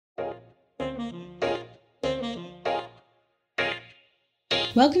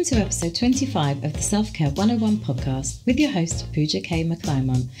Welcome to episode 25 of the Self-Care 101 podcast with your host, Pooja K.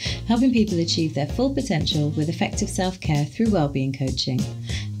 McClymont, helping people achieve their full potential with effective self-care through wellbeing coaching.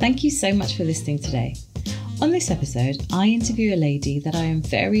 Thank you so much for listening today. On this episode, I interview a lady that I am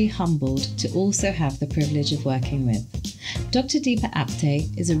very humbled to also have the privilege of working with. Dr. Deepa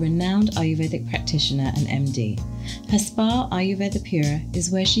Apté is a renowned Ayurvedic practitioner and MD. Her spa, Ayurveda Pura, is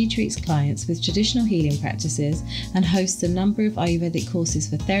where she treats clients with traditional healing practices and hosts a number of Ayurvedic courses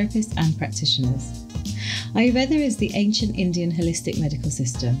for therapists and practitioners. Ayurveda is the ancient Indian holistic medical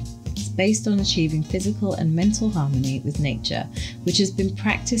system. It's based on achieving physical and mental harmony with nature, which has been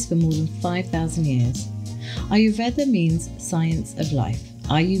practiced for more than 5,000 years. Ayurveda means science of life.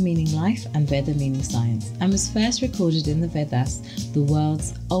 Ayur meaning life and Veda meaning science, and was first recorded in the Vedas, the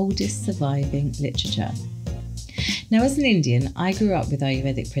world's oldest surviving literature. Now, as an Indian, I grew up with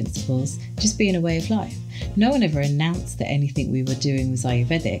Ayurvedic principles just being a way of life. No one ever announced that anything we were doing was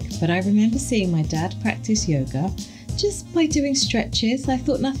Ayurvedic, but I remember seeing my dad practice yoga. Just by doing stretches, I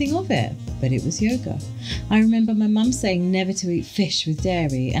thought nothing of it, but it was yoga. I remember my mum saying never to eat fish with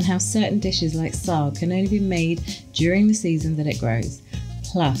dairy and how certain dishes like saag can only be made during the season that it grows.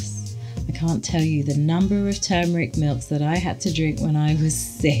 Plus, I can't tell you the number of turmeric milks that I had to drink when I was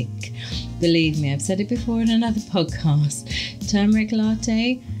sick. Believe me, I've said it before in another podcast. Turmeric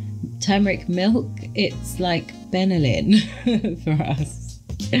latte, turmeric milk, it's like Benylin for us.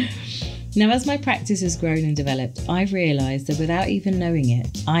 Now, as my practice has grown and developed, I've realised that without even knowing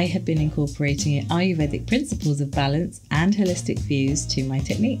it, I have been incorporating Ayurvedic principles of balance and holistic views to my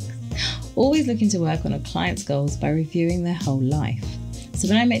techniques. Always looking to work on a client's goals by reviewing their whole life. So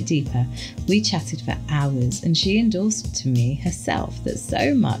when I met Deepa, we chatted for hours and she endorsed to me herself that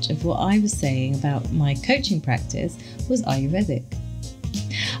so much of what I was saying about my coaching practice was Ayurvedic.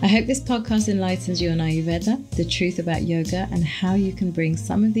 I hope this podcast enlightens you on Ayurveda, the truth about yoga, and how you can bring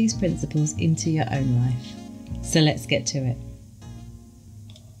some of these principles into your own life. So let's get to it.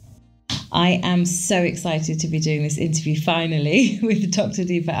 I am so excited to be doing this interview finally with Dr.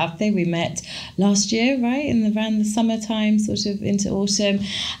 Deepa Apté. We met last year, right, around the summertime, sort of into autumn,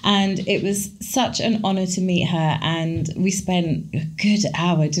 and it was such an honour to meet her. And we spent a good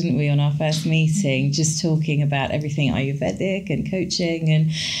hour, didn't we, on our first meeting, just talking about everything Ayurvedic and coaching.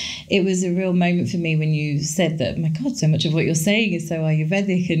 And it was a real moment for me when you said that, my God, so much of what you're saying is so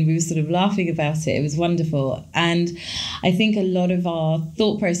Ayurvedic, and we were sort of laughing about it. It was wonderful. And I think a lot of our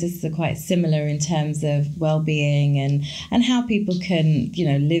thought processes are quite similar in terms of well-being and how people can,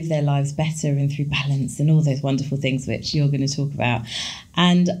 live their lives better and through balance and all those wonderful things which you're going to talk about.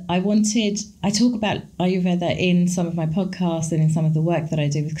 And I talk about Ayurveda in some of my podcasts and in some of the work that I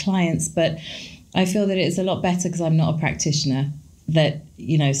do with clients, but I feel that it's a lot better because I'm not a practitioner, that,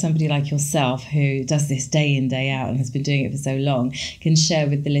 somebody like yourself who does this day in, day out and has been doing it for so long can share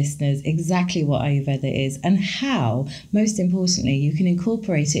with the listeners exactly what Ayurveda is and how, most importantly, you can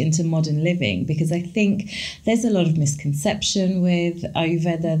incorporate it into modern living. Because I think there's a lot of misconception with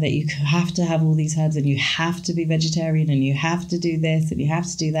Ayurveda that you have to have all these herbs and you have to be vegetarian and you have to do this and you have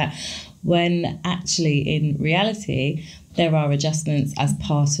to do that, when actually in reality there are adjustments as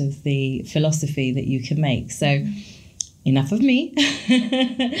part of the philosophy that you can make. So enough of me.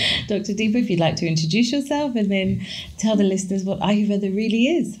 Dr. Deepa, if you'd like to introduce yourself and then tell the listeners what Ayurveda really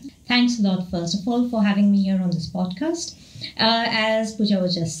is. Thanks a lot, first of all, for having me here on this podcast. As Pooja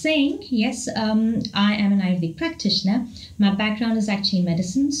was just saying, yes, I am an Ayurvedic practitioner. My background is actually in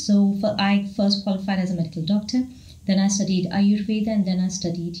medicine. So I first qualified as a medical doctor. Then I studied Ayurveda and then I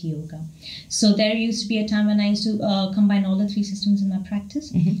studied yoga. So there used to be a time when I used to combine all the three systems in my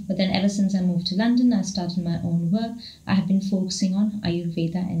practice. Mm-hmm. But then ever since I moved to London, I started my own work. I have been focusing on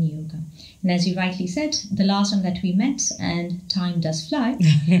Ayurveda and yoga. And as you rightly said, the last time that we met, and time does fly,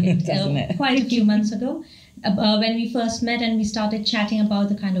 Doesn't it? Quite a few months ago, when we first met and we started chatting about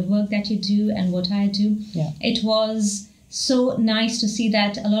the kind of work that you do and what I do, It was so nice to see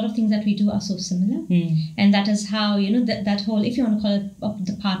that a lot of things that we do are so similar. And that is how, that whole, if you want to call it,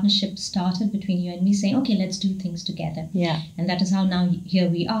 the partnership started between you and me, saying, okay, let's do things together. Yeah. And that is how now here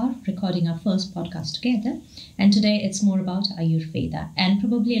we are recording our first podcast together. And today it's more about Ayurveda and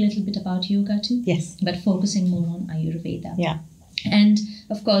probably a little bit about yoga too. Yes. But focusing more on Ayurveda. Yeah. And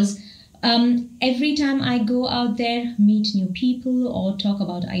of course, every time I go out there, meet new people or talk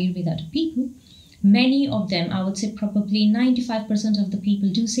about Ayurveda to people, many of them, I would say probably 95% of the people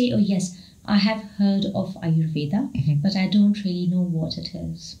do say, oh yes, I have heard of Ayurveda, but I don't really know what it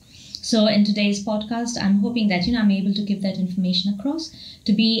is. So in today's podcast, I'm hoping that, I'm able to give that information across,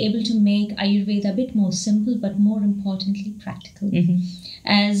 to be able to make Ayurveda a bit more simple, but more importantly, practical.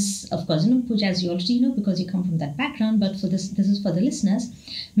 As, of course, Pooja, as you already know, because you come from that background, but for this is for the listeners.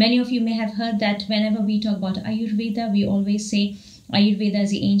 Many of you may have heard that whenever we talk about Ayurveda, we always say Ayurveda is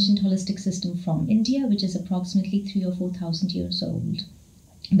the ancient holistic system from India, which is approximately 3,000 or 4,000 years old.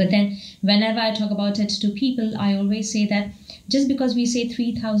 But then whenever I talk about it to people, I always say that just because we say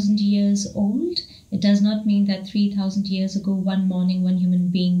 3,000 years old, it does not mean that 3,000 years ago, one morning, one human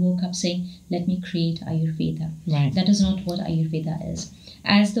being woke up saying, let me create Ayurveda. Right. That is not what Ayurveda is.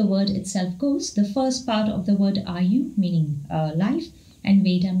 As the word itself goes, the first part of the word Ayu, meaning life, and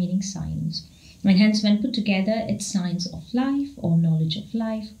Veda, meaning science. And hence, when put together, it's science of life or knowledge of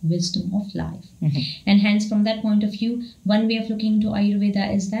life, wisdom of life. And hence, from that point of view, one way of looking into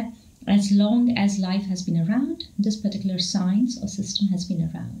Ayurveda is that as long as life has been around, this particular science or system has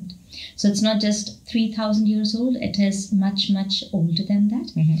been around. So it's not just 3,000 years old, it is much, much older than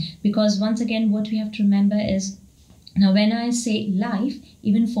that. Because once again, what we have to remember is, now when I say life,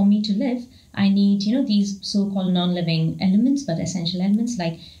 even for me to live, I need, these so-called non-living elements, but essential elements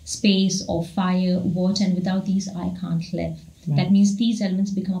like space or fire, water, and without these, I can't live. Right. That means these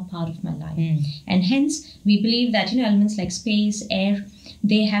elements become a part of my life. And hence, we believe that, elements like space, air,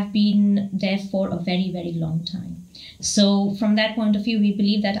 they have been there for a very, very long time. So from that point of view, we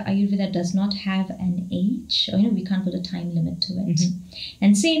believe that Ayurveda does not have an age, or, we can't put a time limit to it.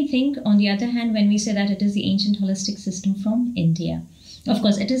 And same thing, on the other hand, when we say that it is the ancient holistic system from India. Of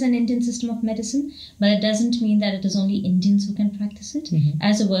course, it is an Indian system of medicine, but it doesn't mean that it is only Indians who can practice it.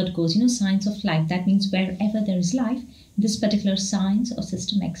 As the word goes, science of life. That means wherever there is life, this particular science or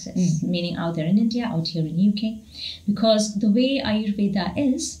system exists, meaning out there in India, out here in UK. Because the way Ayurveda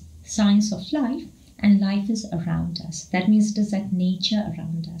is, science of life, and life is around us. That means it is that nature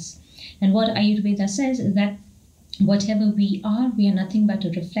around us. And what Ayurveda says is that whatever we are nothing but a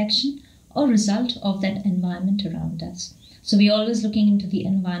reflection or result of that environment around us. So we're always looking into the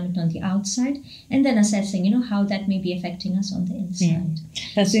environment on the outside and then assessing, how that may be affecting us on the inside.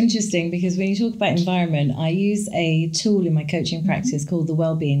 That's interesting, because when you talk about environment, I use a tool in my coaching practice called the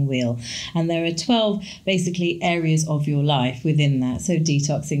Wellbeing Wheel. And there are 12 basically areas of your life within that. So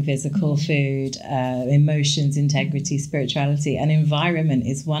detoxing, physical, food, emotions, integrity, spirituality, and environment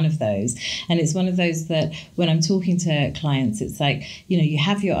is one of those. And it's one of those that when I'm talking to clients, it's like, you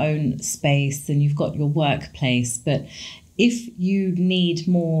have your own space and you've got your workplace, but if you need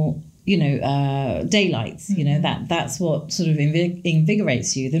more, daylights, that's what sort of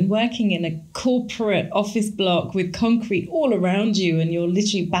invigorates you, then working in a corporate office block with concrete all around you and you're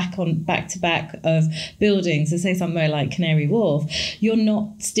literally back to back of buildings, so say somewhere like Canary Wharf, you're not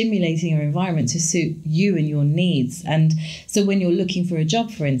stimulating your environment to suit you and your needs. And so when you're looking for a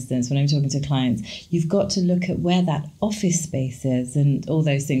job, for instance, when I'm talking to clients, you've got to look at where that office space is and all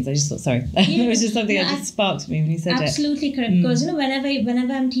those things. I just thought, sorry, it was just something that just sparked me when you said Absolutely correct. Because,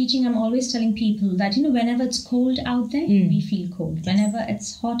 whenever I'm teaching, I'm always telling people that, whenever it's cold out there, we feel cold. Whenever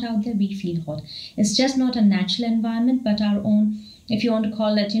it's hot out there, we feel hot. It's just not a natural environment, but our own, if you want to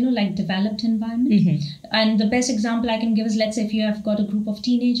call it, like developed environment. And the best example I can give is, let's say if you have got a group of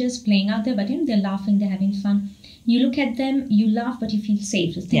teenagers playing out there, but, they're laughing, they're having fun. You look at them, you laugh, but you feel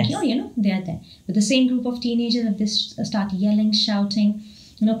safe. You're thinking, they're there. But the same group of teenagers, if they start yelling, shouting,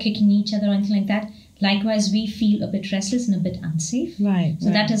 kicking each other or anything like that, likewise, we feel a bit restless and a bit unsafe. Right.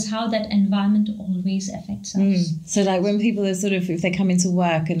 So that is how that environment always affects us. So like when people are sort of, if they come into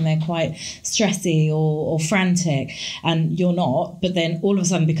work and they're quite stressy or frantic and you're not, but then all of a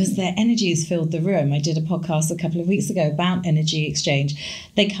sudden, because their energy has filled the room, I did a podcast a couple of weeks ago about energy exchange.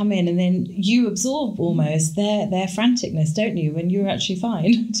 They come in and then you absorb almost their franticness, don't you, when you're actually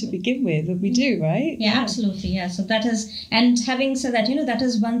fine to begin with. We do, right? Yeah, absolutely. Yeah. So that is, and having said that, that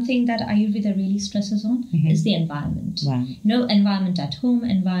is one thing that Ayurveda really stresses on is the environment. Wow. Environment at home,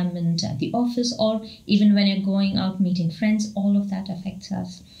 environment at the office, or even when you're going out meeting friends, all of that affects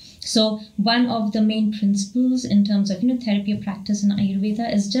us. So one of the main principles in terms of therapy or practice in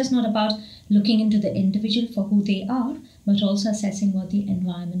Ayurveda is just not about looking into the individual for who they are, but also assessing what the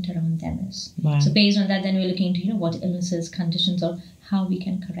environment around them is. Wow. So based on that, then we're looking into what illnesses, conditions, or how we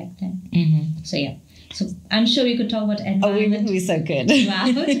can correct them. So yeah. So I'm sure we could talk about environment. Oh, we so good. Wow.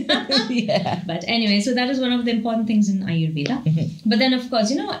 Yeah. But anyway, so that is one of the important things in Ayurveda. But then, of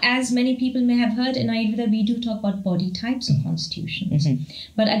course, as many people may have heard, in Ayurveda, we do talk about body types or constitutions.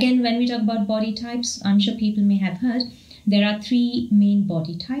 But again, when we talk about body types, I'm sure people may have heard, there are 3 main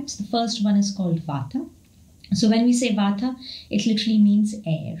body types. The first one is called Vata. So when we say vata, it literally means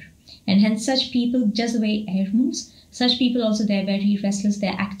air. And hence such people, just the way air moves, such people also, they're very restless,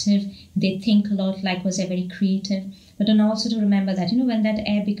 they're active, they think a lot, likewise they're very creative. But then also to remember that, when that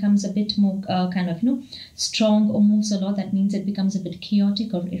air becomes a bit more strong or moves a lot, that means it becomes a bit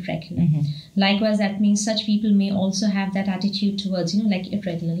chaotic or irregular. Likewise, that means such people may also have that attitude towards, like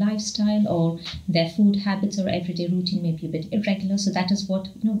irregular lifestyle, or their food habits or everyday routine may be a bit irregular. So that is what,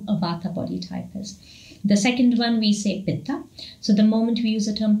 a vata body type is. The second one, we say pitta. So the moment we use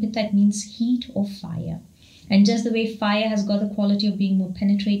the term pitta, it means heat or fire. And just the way fire has got the quality of being more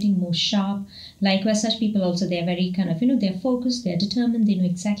penetrating, more sharp, likewise such people also, they're very they're focused, they're determined, they know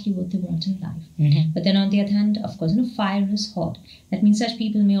exactly what they want in life. But then on the other hand, of course, fire is hot. That means such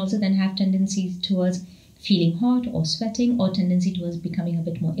people may also then have tendencies towards feeling hot or sweating, or tendency towards becoming a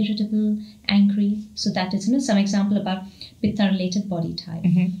bit more irritable, angry. So that is some example about pitta-related body type.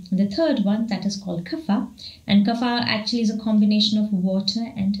 And the third one, that is called kapha. And kapha actually is a combination of water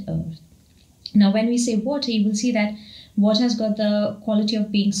and earth. Now, when we say water, you will see that water has got the quality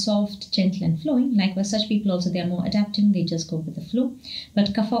of being soft, gentle and flowing. Likewise, such people also, they are more adapting, they just go with the flow.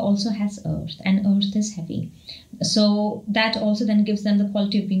 But kapha also has earth, and earth is heavy. So that also then gives them the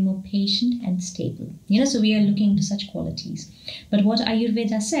quality of being more patient and stable. So we are looking into such qualities. But what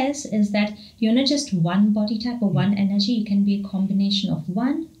Ayurveda says is that you're not just one body type or one energy, you can be a combination of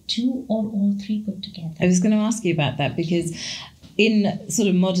one, two, or all three put together. I was going to ask you about that, because in sort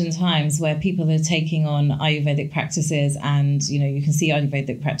of modern times where people are taking on Ayurvedic practices, and you can see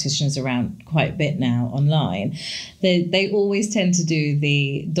Ayurvedic practitioners around quite a bit now online, they always tend to do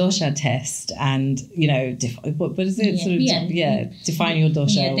the dosha test and what is it? Define your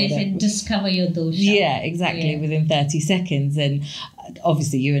dosha. Yeah, they say discover your dosha. Yeah, exactly, within 30 seconds. And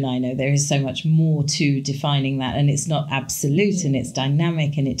obviously you and I know there is so much more to defining that, and it's not absolute, and it's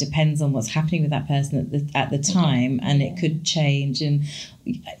dynamic, and it depends on what's happening with that person at the time, and it could change, and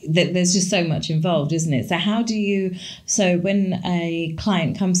there's just so much involved, isn't it? So when a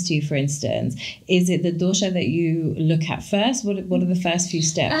client comes to you, for instance, is it the dosha that you look at first? What are the first few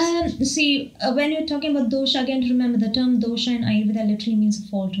steps? When you're talking about dosha, again, remember the term dosha in Ayurveda literally means a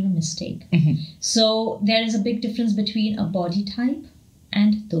fault or a mistake. So there is a big difference between a body type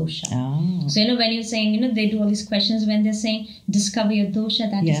and dosha. So when you're saying, they do all these questions when they're saying discover your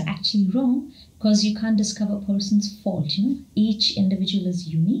dosha, that is actually wrong, because you can't discover a person's fault. Each individual is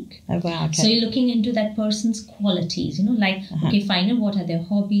unique. Oh, wow, okay. So you're looking into that person's qualities, okay, fine, what are their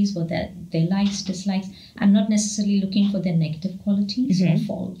hobbies, what are their likes, dislikes. I'm not necessarily looking for their negative qualities or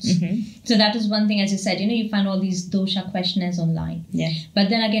faults. So that is one thing, as you said, you find all these dosha questionnaires online. But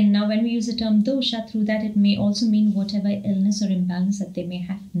then again, now when we use the term dosha, through that it may also mean whatever illness or imbalance that they may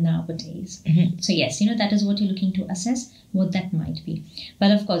have nowadays. So yes, that is what you're looking to assess, what that might be.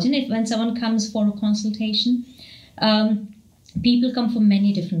 But of course, when someone comes for a consultation, people come for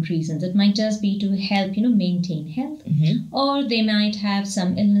many different reasons. It might just be to help, maintain health, or they might have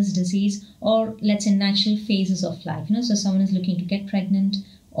some illness, disease, or let's say natural phases of life. So someone is looking to get pregnant,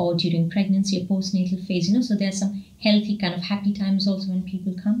 or during pregnancy or postnatal phase. So there are some healthy kind of happy times also when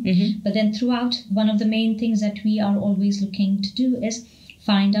people come. But then throughout, one of the main things that we are always looking to do is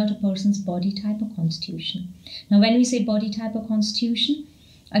find out a person's body type or constitution. Now, when we say body type or constitution,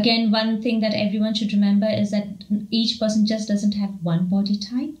 again, one thing that everyone should remember is that each person just doesn't have one body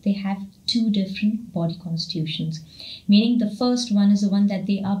type. They have two different body constitutions. Meaning the first one is the one that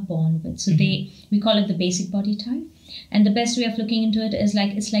they are born with. So we call it the basic body type. And the best way of looking into it is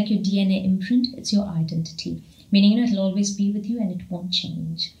it's like your DNA imprint. It's your identity. Meaning, it'll always be with you and it won't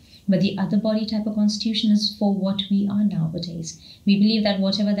change. But the other body type of constitution is for what we are nowadays. We believe that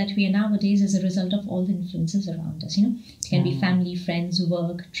whatever that we are nowadays is a result of all the influences around us. It can be family, friends,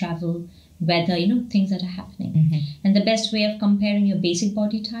 work, travel, weather, things that are happening. And the best way of comparing your basic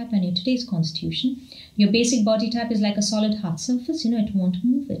body type and your today's constitution, your basic body type is like a solid hard surface. It won't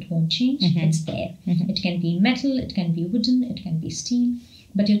move, it won't change, it's there. It can be metal, it can be wooden, it can be steel.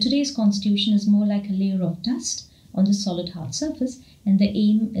 But your today's constitution is more like a layer of dust on the solid hard surface, and the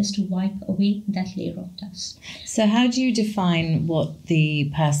aim is to wipe away that layer of dust. So how do you define what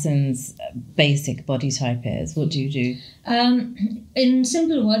the person's basic body type is? What do you do? In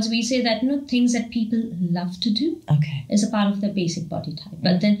simple words, we say that things that people love to do is a part of their basic body type.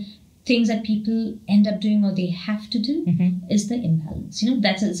 But then things that people end up doing or they have to do is the imbalance.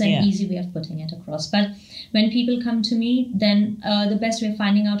 That's an easy way of putting it across. But when people come to me, then the best way of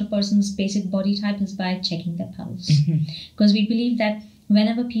finding out a person's basic body type is by checking their pulse. Because we believe that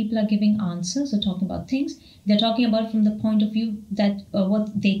whenever people are giving answers or talking about things, they're talking about from the point of view that what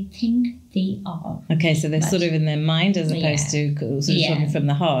they think they are. Okay, so they're sort of in their mind as opposed to sort of talking from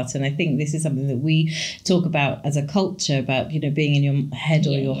the heart. And I think this is something that we talk about as a culture, about, being in your head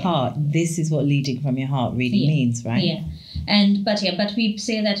or your heart. This is what leading from your heart really means, right? Yeah. But we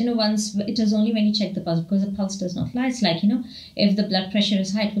say that, once it is only when you check the pulse, because the pulse does not lie. It's like, if the blood pressure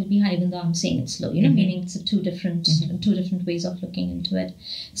is high, it will be high, even though I'm saying it's low, meaning it's two different ways of looking into it.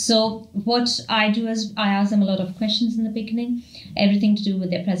 So what I do is I ask them a lot of questions in the beginning, everything to do with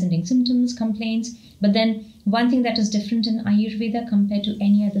their presenting symptoms, complaints. But then one thing that is different in Ayurveda compared to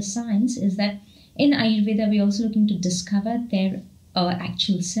any other science is that in Ayurveda, we're also looking to discover their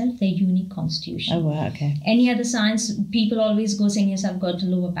actual self, their unique constitution. Oh, wow, okay. Any other science, people always go saying, yes, I've got a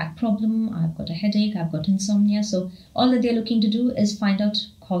lower back problem, I've got a headache, I've got insomnia. So all that they're looking to do is find out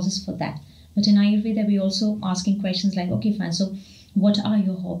causes for that. But in Ayurveda, we're also asking questions like, okay, fine, so what are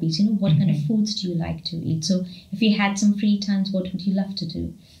your hobbies? What kind of foods do you like to eat? So if you had some free times, what would you love to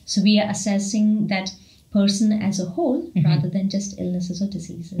do? So we are assessing that person as a whole rather than just illnesses or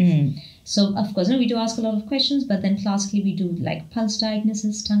diseases. So of course, we do ask a lot of questions, but then classically we do like pulse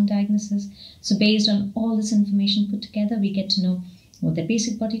diagnosis, tongue diagnosis. So based on all this information put together, we get to know what their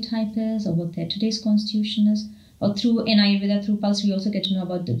basic body type is or what their today's constitution is. Or in Ayurveda, through pulse, we also get to know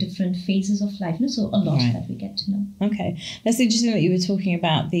about the different phases of life. So a lot that we get to know. Okay. That's interesting that you were talking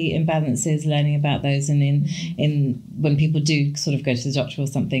about the imbalances, learning about those. And in when people do sort of go to the doctor or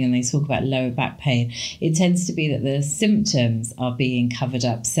something and they talk about lower back pain, it tends to be that the symptoms are being covered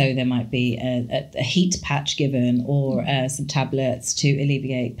up. So there might be a heat patch given or some tablets to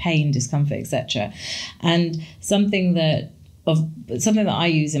alleviate pain, discomfort, etc. And something that I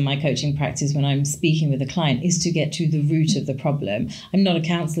use in my coaching practice when I'm speaking with a client is to get to the root of the problem. I'm not a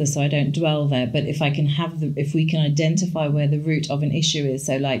counsellor, so I don't dwell there, but if we can identify where the root of an issue is,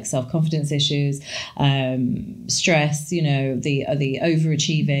 so like self-confidence issues, stress, the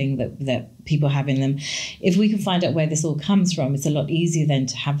overachieving that people have in them, if we can find out where this all comes from, it's a lot easier then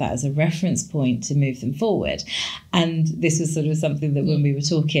to have that as a reference point to move them forward. And this was sort of something that when we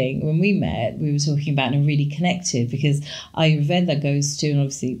met, we were talking about and really connected, because Ayurveda goes to, and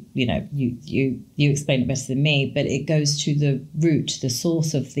obviously, you explain it better than me, but it goes to the root, the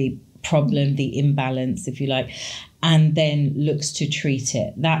source of the problem, the imbalance, if you like, and then looks to treat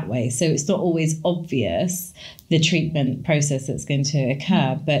it that way. So it's not always obvious the treatment process that's going to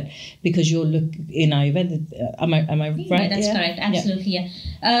occur, but because you're in Ayurveda, am I right? Yeah, that's correct. Absolutely,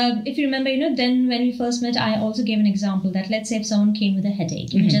 if you remember, then when we first met, I also gave an example that let's say if someone came with a headache,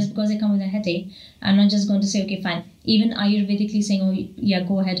 just because they come with a headache, I'm not just going to say, okay, fine. Even Ayurvedically saying, oh, yeah,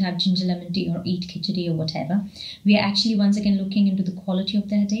 go ahead, have ginger lemon tea or eat khichdi or whatever. We are actually once again looking into the quality of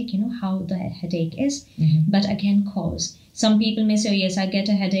the headache, how the headache is, but again, cause. Some people may say, oh, yes, I get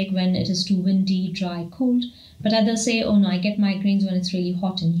a headache when it is too windy, dry, cold. But others say, oh no, I get migraines when it's really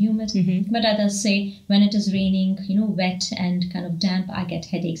hot and humid. But others say when it is raining, wet and kind of damp, I get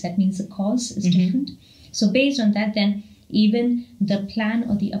headaches. That means the cause is different. So based on that, then even the plan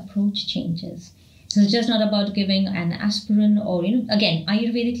or the approach changes. So it's just not about giving an aspirin or, again,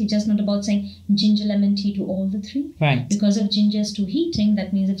 Ayurvedically, just not about saying ginger lemon tea to all the three. Right. Because if ginger is too heating,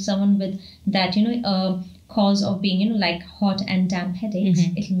 that means if someone with that, cause of being, like hot and damp headaches,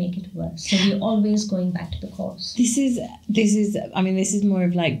 it'll make it worse. So we're always going back to the cause. This is more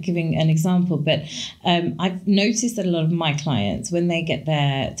of like giving an example, but I've noticed that a lot of my clients, when they get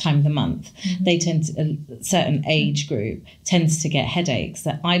their time of the month, they tend to, a certain age group tends to get headaches.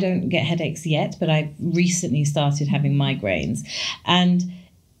 That I don't get headaches yet, but I've recently started having migraines, and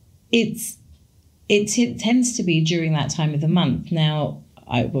it tends to be during that time of the month. Now,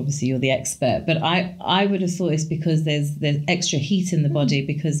 obviously you're the expert, but I would have thought it's because there's extra heat in the body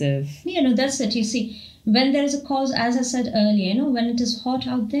because of... that's it. You see, when there is a cause, as I said earlier, when it is hot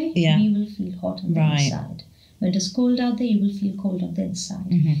out there, we will feel hot on the inside. When it is cold out there, you will feel cold on the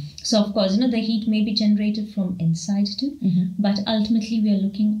inside. So, of course, the heat may be generated from inside too, but ultimately we are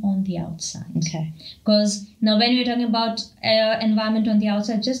looking on the outside. Okay. Because now when we're talking about environment on the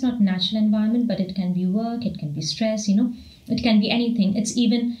outside, just not natural environment, but it can be work, it can be stress, it can be anything. It's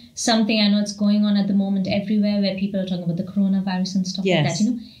even something, I know it's going on at the moment everywhere, where people are talking about the coronavirus and stuff like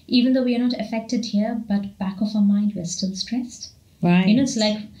that. Even though we are not affected here, but back of our mind, we're still stressed. Right. It's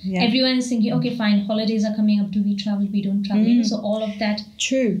like everyone is thinking, okay, fine, holidays are coming up. Do we travel? We don't travel. So all of that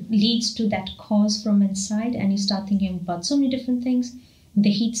leads to that cause from inside, and you start thinking about so many different things.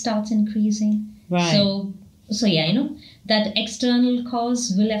 The heat starts increasing. Right. So that external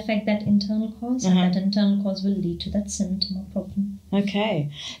cause will affect that internal cause, and that internal cause will lead to that symptom or problem. Okay.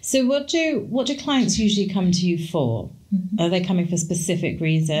 So what do clients usually come to you for? Are they coming for specific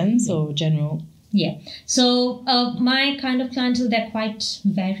reasons or general? Yeah. So my kind of clientele, they're quite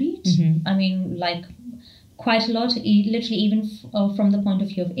varied. I mean, like quite a lot, literally even from the point of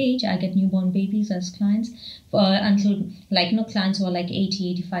view of age. I get newborn babies as clients until like, clients who are like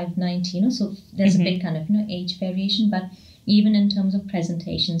 80, 85, 90, so there's a big kind of, age variation, but even in terms of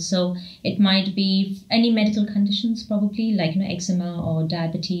presentation. So it might be any medical conditions probably, like, eczema or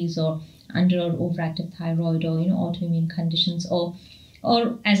diabetes or under or overactive thyroid or, autoimmune conditions or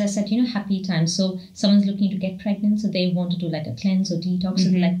as I said, happy times. So someone's looking to get pregnant, so they want to do like a cleanse or detox, so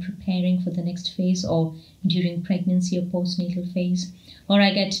like preparing for the next phase or during pregnancy or postnatal phase. Or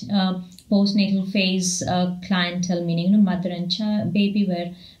I get postnatal phase clientele, meaning mother and child, baby,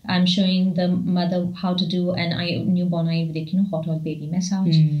 where I'm showing the mother how to do an newborn Ayurvedic, hot oil baby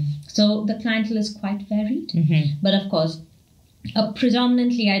massage. So the clientele is quite varied, but of course,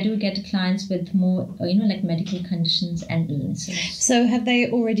 predominantly, I do get clients with more, like medical conditions and illnesses. So have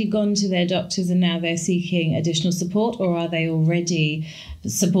they already gone to their doctors and now they're seeking additional support, or are they already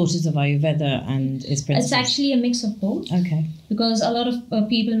supporters of Ayurveda and its principles? It's actually a mix of both. Okay. Because a lot of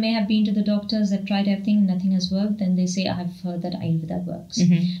people may have been to the doctors, they've tried everything, nothing has worked, then they say, I've heard that Ayurveda works.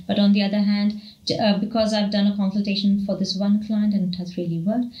 But on the other hand, because I've done a consultation for this one client and it has really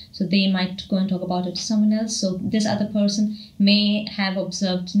worked, so they might go and talk about it to someone else. So this other person may have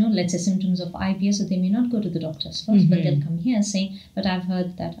observed, let's say symptoms of IBS, so they may not go to the doctors first, but they'll come here saying, but I've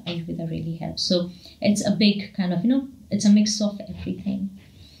heard that Ayurveda really helps. So it's a big kind of, it's a mix of everything.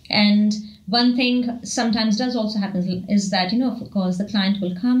 And one thing sometimes does also happen is that, of course, the client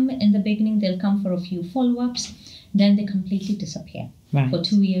will come in the beginning, they'll come for a few follow-ups, then they completely disappear for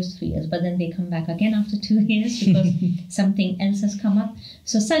 2 years, 3 years, but then they come back again after 2 years because something else has come up.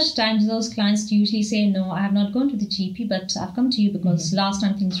 So such times those clients usually say, no, I have not gone to the GP, but I've come to you because last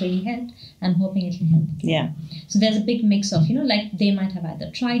time things really helped. I'm hoping it will help. Yeah. So there's a big mix of, like they might have either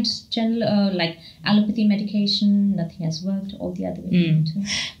tried general, like allopathy medication, nothing has worked, or the other way around too.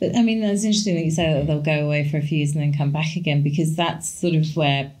 But I mean, that's interesting that you say that they'll go away for a few years and then come back again, because that's sort of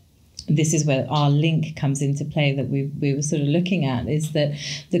where this is where our link comes into play that we were sort of looking at, is that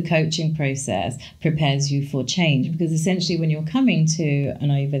the coaching process prepares you for change. Because essentially when you're coming to an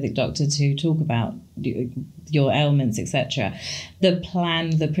Ayurvedic doctor to talk about your ailments, etc., the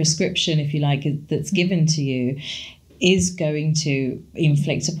plan, the prescription, if you like, that's given to you is going to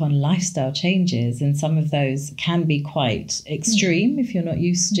inflict upon lifestyle changes. And some of those can be quite extreme if you're not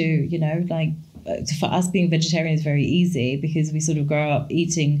used to, like, for us being vegetarian is very easy because we sort of grow up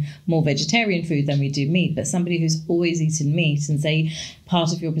eating more vegetarian food than we do meat. But somebody who's always eaten meat and say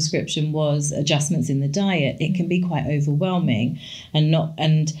part of your prescription was adjustments in the diet, it can be quite overwhelming, and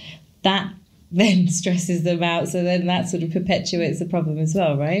that then stresses them out. So then that sort of perpetuates the problem as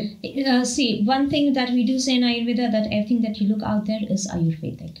well, right? See, one thing that we do say in Ayurveda, that everything that you look out there is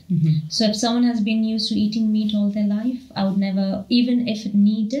Ayurvedic. So if someone has been used to eating meat all their life, I would never, even if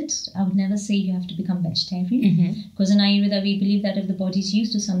needed, I would never say you have to become vegetarian. Because in Ayurveda, we believe that if the body is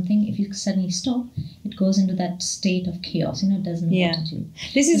used to something, if you suddenly stop, it goes into that state of chaos, it doesn't know what to do.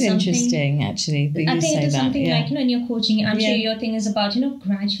 This is interesting, actually. I think it is something like, in your coaching, I'm sure your thing is about,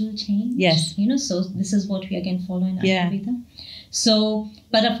 gradual change. Yes. So this is what we again follow in Ayurveda. So,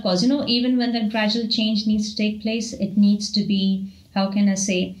 but of course, even when that gradual change needs to take place, it needs to be, how can I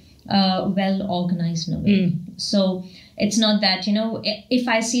say, well organized in a way. So it's not that, if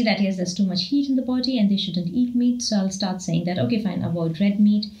I see that, yes, there's too much heat in the body and they shouldn't eat meat, so I'll start saying that, okay, fine, avoid red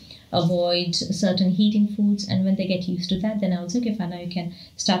meat, avoid certain heating foods, and when they get used to that, then I would say, okay, fine, now you can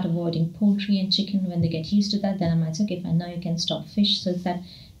start avoiding poultry and chicken. When they get used to that, then I might say, okay, fine, now you can stop fish. So it's that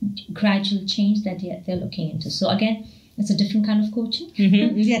gradual change that they're looking into. So again, it's a different kind of coaching,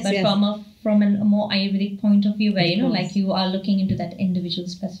 but from a more Ayurvedic point of view, where like you are looking into that individual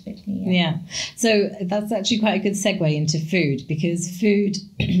specifically. So that's actually quite a good segue into food, because food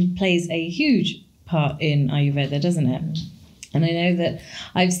plays a huge part in Ayurveda, doesn't it? And I know that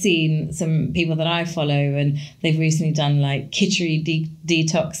I've seen some people that I follow, and they've recently done like khichdi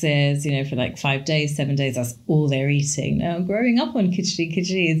detoxes, for like 5 days, 7 days. That's all they're eating. Now, growing up on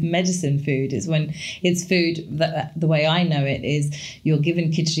khichdi is medicine food. It's when it's food that, the way I know it, is you're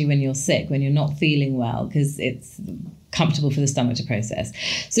given khichdi when you're sick, when you're not feeling well, because it's comfortable for the stomach to process.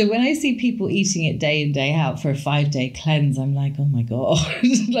 So when I see people eating it day in, day out for a 5-day cleanse, I'm like, oh my God,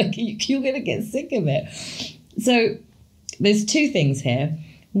 like you're going to get sick of it. So there's two things here.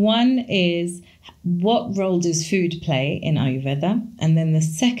 One is what role does food play in Ayurveda? And then the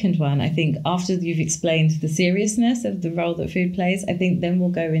second one, I think, after you've explained the seriousness of the role that food plays, I think then we'll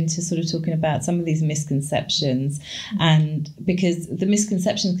go into sort of talking about some of these misconceptions. And because the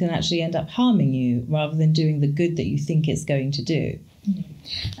misconceptions can actually end up harming you rather than doing the good that you think it's going to do.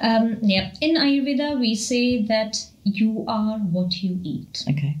 In Ayurveda, we say that you are what you eat.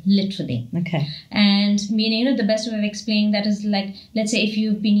 Okay. Literally. Okay. And meaning, the best way of explaining that is like, let's say if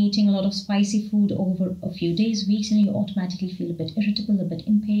you've been eating a lot of spicy food over a few days, weeks, you automatically feel a bit irritable, a bit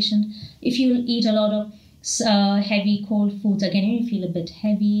impatient. If you eat a lot of heavy cold foods, again, you feel a bit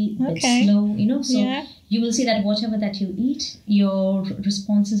heavy, a bit slow, so you will see that whatever that you eat, your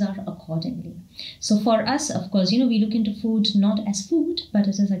responses are accordingly. So for us, of course, we look into food not as food, but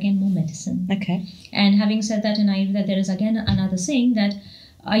it is again more medicine. Okay. And having said that, in Ayurveda, there is again another saying that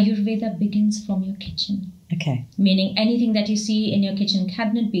Ayurveda begins from your kitchen. Okay. Meaning anything that you see in your kitchen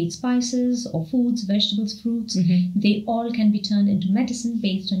cabinet, be it spices or foods, vegetables, fruits, they all can be turned into medicine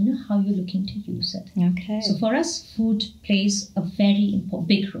based on how you're looking to use it. Okay. So for us, food plays a very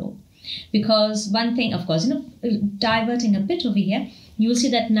big role. Because one thing, of course, diverting a bit over here, you will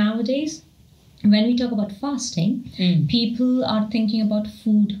see that nowadays, when we talk about fasting, people are thinking about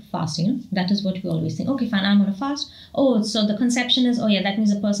food fasting. That is what we always think. Okay, fine, I'm on a fast. Oh, so the conception is, that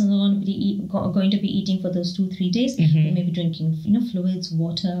means a person is going to be eating for those 2-3 days. They may be drinking, fluids,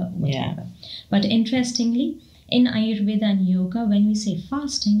 water, whatever. But interestingly, in Ayurveda and yoga, when we say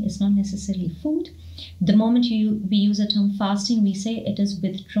fasting, it's not necessarily food. The moment we use the term fasting, we say it is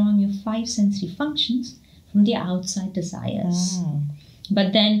withdrawing your 5 sensory functions from the outside desires. Oh.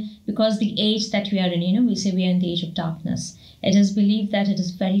 But then, because the age that we are in, we say we are in the age of darkness. It is believed that it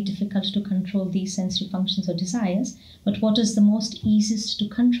is very difficult to control these sensory functions or desires. But what is the most easiest to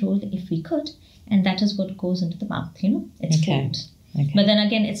control if we could? And that is what goes into the mouth, It's food. Okay. But then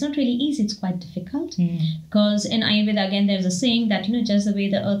again, it's not really easy. It's quite difficult. Because in Ayurveda, again, there's a saying that, just the way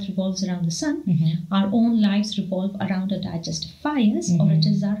the earth revolves around the sun, our own lives revolve around our digestive fires, or it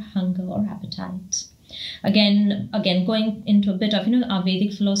is our hunger or appetite. Again, going into a bit of, our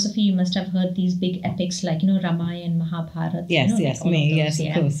Vedic philosophy, you must have heard these big epics like, Ramayana and Mahabharata. Yes,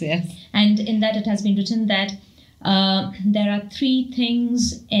 of course, yes. And in that it has been written that there are 3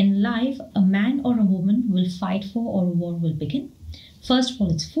 things in life a man or a woman will fight for or a war will begin. First of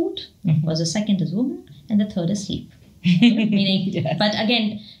all, it's food. Of course, the second is woman. And the third is sleep. Meaning, but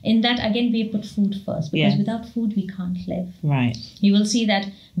again, in that, again, we put food first, because without food, we can't live. Right. You will see that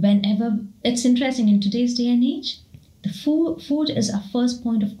whenever, it's interesting, in today's day and age, the food is our first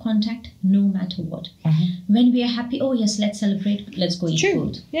point of contact, no matter what. When we are happy, oh yes, let's celebrate, let's go eat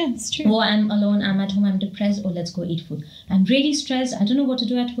food. Yeah, it's true. Oh, I'm alone, I'm at home, I'm depressed, oh, let's go eat food. I'm really stressed, I don't know what to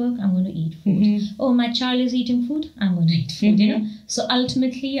do at work, I'm going to eat food. Oh, my child is eating food, I'm going to eat food, So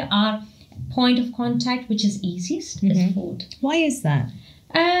ultimately, our point of contact, which is easiest, is food. Why is that?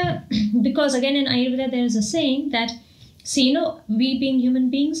 Because again, in Ayurveda, there is a saying that, see, we being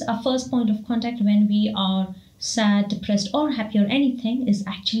human beings, our first point of contact when we are sad, depressed, or happy or anything is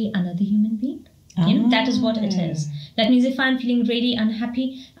actually another human being. That is what it is. That means if I'm feeling really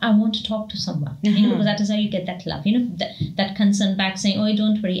unhappy, I want to talk to someone. Because that is how you get that love. That concern back saying, oh,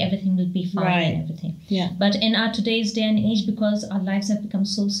 don't worry, everything will be fine and everything. Yeah. But in our today's day and age, because our lives have become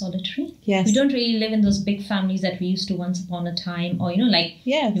so solitary, yes, we don't really live in those big families that we used to once upon a time. Or, you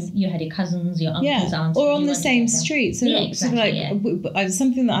had your cousins, your uncles, aunts. Or on the same street. So,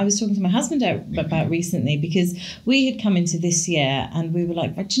 something that I was talking to my husband about recently, because we had come into this year and we were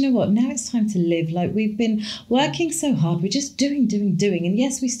like, but do you know what? Now it's time to live. Like, we've been working so hard. We're just doing. And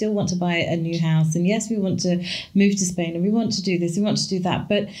yes, we still want to buy a new house. And yes, we want to move to Spain. And we want to do this. We want to do that.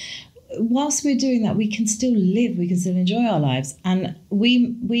 But whilst we're doing that, we can still live. We can still enjoy our lives. And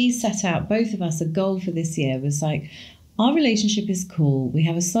we set out, both of us, a goal for this year was like, our relationship is cool. We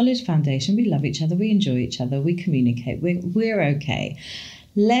have a solid foundation. We love each other. We enjoy each other. We communicate. We're okay.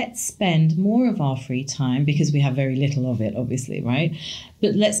 Let's spend more of our free time, because we have very little of it, obviously, right?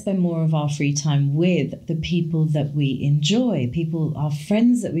 But let's spend more of our free time with the people that we enjoy, our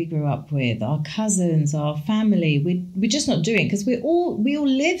friends that we grew up with, our cousins, our family. We're just not doing it because we all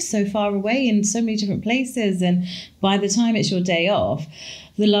live so far away in so many different places. And by the time it's your day off,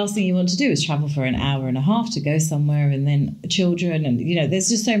 the last thing you want to do is travel for an hour and a half to go somewhere, and then children, and there's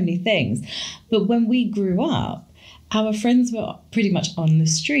just so many things. But when we grew up, our friends were pretty much on the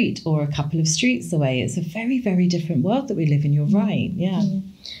street or a couple of streets away. It's a very, very different world that we live in. You're right. Yeah.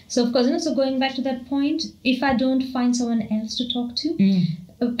 So, of course, so going back to that point, if I don't find someone else to talk to,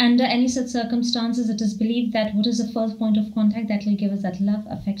 under any such circumstances, it is believed that what is the first point of contact that will give us that love,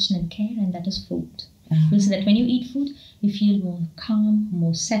 affection, and care, and that is food. You'll see that when you eat food, you feel more calm,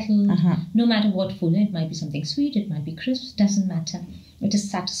 more settled, no matter what food. It might be something sweet, it might be crisp, doesn't matter. It is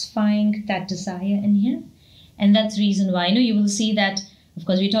satisfying that desire in here. And that's the reason why, you will see that, of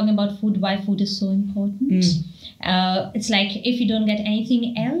course, we're talking about food, why food is so important. It's like if you don't get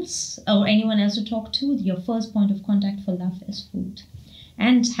anything else or anyone else to talk to, your first point of contact for love is food.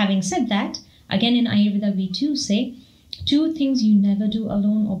 And having said that, again in Ayurveda we do say 2 things you never do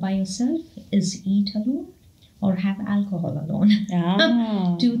alone or by yourself is eat alone or have alcohol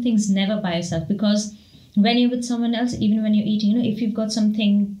alone. 2 things never by yourself, because when you're with someone else, even when you're eating, if you've got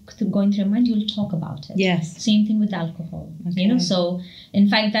something going through your mind, you'll talk about it. Yes. Same thing with alcohol. Okay. So in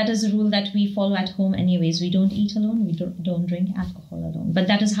fact, that is a rule that we follow at home anyways. We don't eat alone, we don't drink alcohol alone. But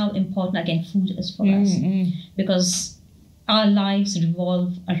that is how important, again, food is for us. Because our lives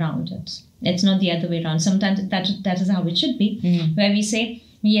revolve around it. It's not the other way around. Sometimes that is how it should be, where we say,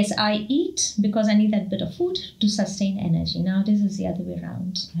 yes, I eat because I need that bit of food to sustain energy. Nowadays it's the other way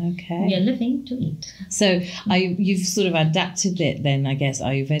around. Okay. We are living to eat. So you've sort of adapted it then, I guess,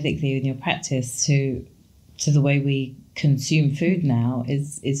 Ayurvedically in your practice to the way we consume food now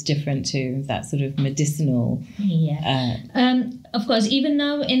is different to that sort of medicinal. Of course, even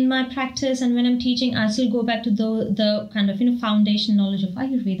now in my practice and when I'm teaching, I still go back to the kind of foundation knowledge of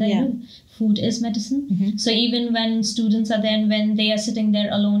Ayurveda. Food is medicine. So even when students are there and when they are sitting there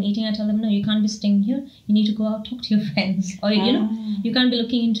alone eating, I tell them, no, you can't be sitting here. You need to go out, talk to your friends. Or, you can't be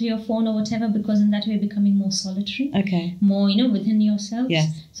looking into your phone or whatever, because in that way you're becoming more solitary. Okay. More, within yourself.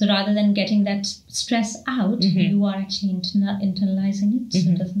 Yes. So rather than getting that stress out, you are actually internalizing it. So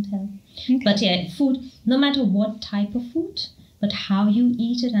it doesn't help. Okay. But yeah, food, no matter what type of food, but how you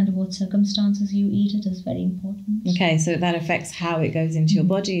eat it, under what circumstances you eat it, is very important. Okay, so that affects how it goes into your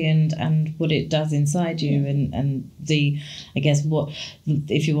body and what it does inside you, and the, I guess, what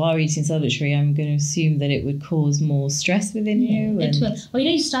if you are eating solitary, I'm going to assume that it would cause more stress within you. It will. Or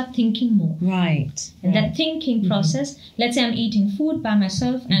you start thinking more. Right. And that thinking process, let's say I'm eating food by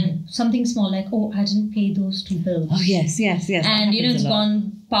myself and something small like, oh, I didn't pay those 2 bills. Oh, yes. And, it's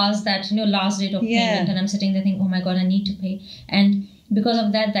gone past that, last date of payment, and I'm sitting there thinking, oh my God, I need to pay. And because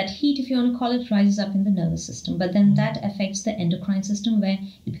of that heat, if you want to call it, rises up in the nervous system. But then that affects the endocrine system, where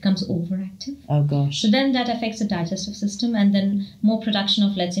it becomes overactive. Oh gosh. So then that affects the digestive system, and then more production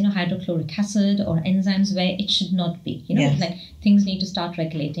of, hydrochloric acid or enzymes where it should not be. Like things need to start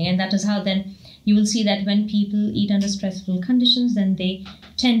regulating. And that is how then you will see that when people eat under stressful conditions, then they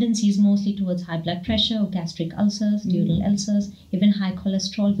tendencies mostly towards high blood pressure or gastric ulcers, duodenal ulcers, even high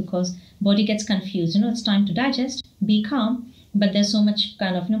cholesterol, because body gets confused. It's time to digest, be calm, but there's so much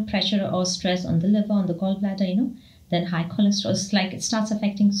kind of pressure or stress on the liver, on the gallbladder, then high cholesterol. It's like it starts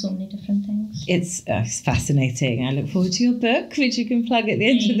affecting so many different things. It's fascinating. I look forward to your book, which you can plug at the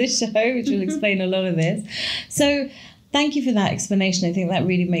end of the show, which will explain a lot of this. So thank you for that explanation. I think that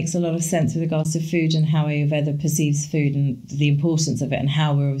really makes a lot of sense with regards to food and how Ayurveda perceives food and the importance of it, and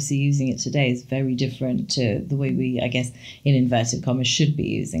how we're obviously using it today is very different to the way we, I guess, in inverted commas, should be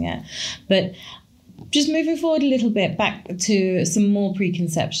using it. But just moving forward a little bit, back to some more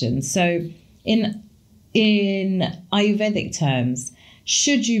preconceptions. So in Ayurvedic terms,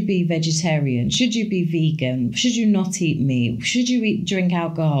 should you be vegetarian? Should you be vegan? Should you not eat meat? Should you drink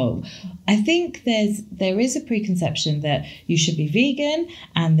alcohol? I think there is a preconception that you should be vegan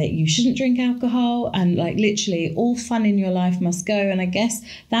and that you shouldn't drink alcohol, and literally all fun in your life must go. And I guess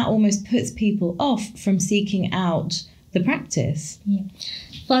that almost puts people off from seeking out the practice. Yeah.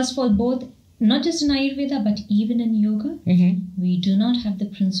 First of all, both, not just in Ayurveda, but even in yoga, we do not have the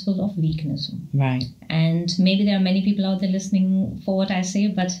principle of veganism. Right. And maybe there are many people out there listening for what I say,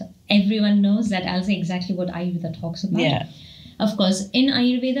 but everyone knows that I'll say exactly what Ayurveda talks about. Yeah. Of course, in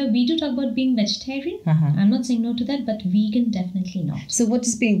Ayurveda, we do talk about being vegetarian. I'm not saying no to that, but vegan, definitely not. So what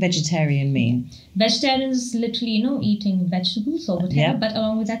does being vegetarian mean? Vegetarian is literally, eating vegetables or whatever, but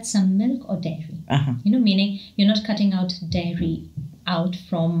along with that, some milk or dairy. Meaning you're not cutting out dairy out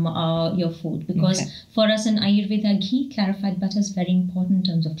from your food, because for us in Ayurveda, ghee, clarified butter, is very important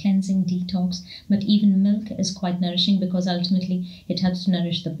in terms of cleansing, detox, but even milk is quite nourishing, because ultimately it helps to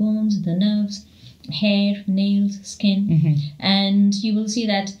nourish the bones, the nerves, hair, nails, skin. And you will see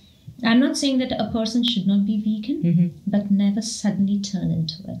that I'm not saying that a person should not be vegan, but never suddenly turn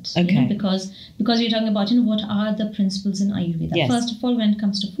into it. Because you're talking about what are the principles in Ayurveda. Yes. First of all, when it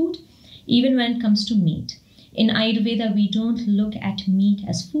comes to food, even when it comes to meat, in Ayurveda, we don't look at meat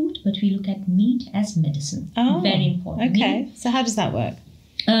as food, but we look at meat as medicine. Oh, very important. Okay. So how does that work?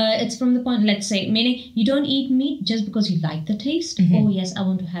 It's from the point, let's say, meaning you don't eat meat just because you like the taste. Oh yes, I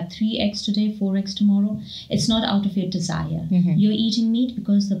want to have 3 eggs today, 4 eggs tomorrow. It's not out of your desire. You're eating meat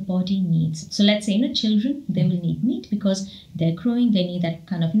because the body needs it. So let's say, children, they will need meat because they're growing. They need that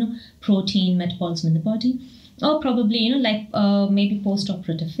kind of, protein metabolism in the body. Or probably, maybe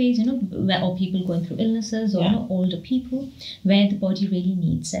post-operative phase, or people going through illnesses, or older people, where the body really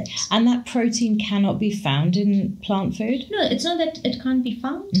needs it. And that protein cannot be found in plant food? No, it's not that it can't be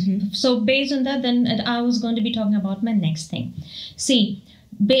found. So based on that, then I was going to be talking about my next thing.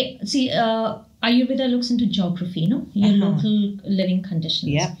 Ayurveda looks into geography, your local living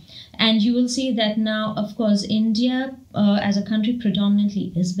conditions. Yeah. And you will see that now, of course, India as a country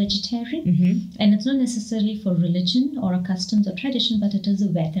predominantly is vegetarian. And it's not necessarily for religion or a customs or tradition, but it is the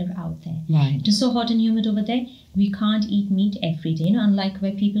weather out there. Right. It is so hot and humid over there, we can't eat meat every day, unlike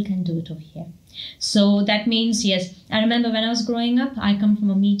where people can do it over here. So that means, yes, I remember when I was growing up, I come from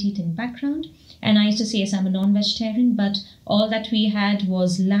a meat-eating background. And I used to say, yes, I'm a non-vegetarian, but all that we had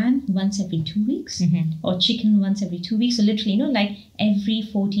was lamb once every 2 weeks or chicken once every 2 weeks. So literally, like every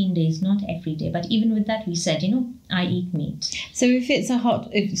 14 days, not every day. But even with that, we said, I eat meat. So if it's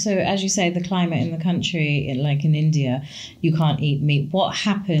so as you say, the climate in the country, like in India, you can't eat meat. What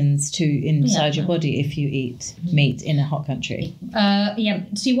happens inside your body if you eat meat in a hot country?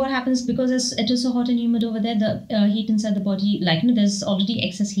 See what happens, because it is so hot and humid over there, the heat inside the body, there's already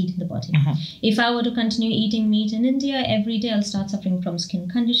excess heat in the body. If I were to continue eating meat in India every day, I'll start suffering from skin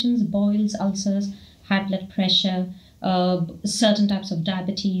conditions, boils, ulcers, high blood pressure, certain types of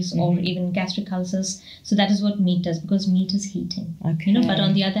diabetes or even gastric ulcers. So that is what meat does, because meat is heating. Okay. But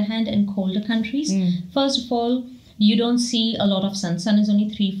on the other hand, in colder countries, first of all, you don't see a lot of sun. Sun is only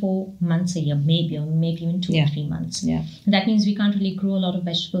 3-4 months a year, maybe even 2 or 3 months. Yeah. That means we can't really grow a lot of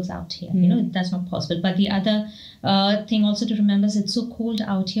vegetables out here. That's not possible. But the other thing also to remember is it's so cold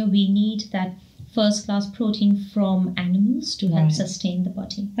out here. We need that first-class protein from animals to help sustain the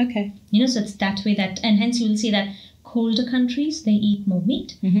body. Okay. So it's that way and hence you will see that colder countries, they eat more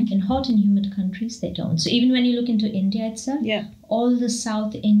meat. In hot and humid countries, they don't. So even when you look into India itself, all the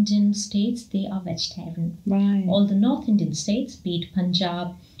South Indian states, they are vegetarian. Right. All the North Indian states, be it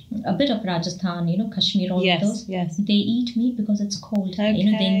Punjab, a bit of Rajasthan, Kashmir, all of those, they eat meat because it's cold. They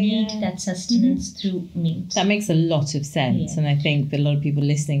need that sustenance through meat. That makes a lot of sense. And I think that a lot of people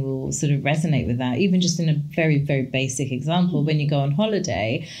listening will sort of resonate with that. Even just in a very, very basic example, when you go on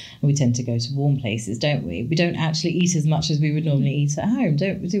holiday, we tend to go to warm places, don't we? We don't actually eat as much as we would normally eat at home,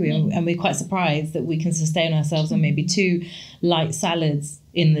 do we? And we're quite surprised that we can sustain ourselves on maybe 2 light salads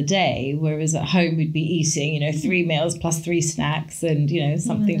in the day, whereas at home we'd be eating 3 meals plus 3 snacks and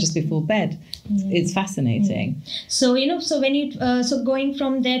something just before bed. It's fascinating. So so when you so going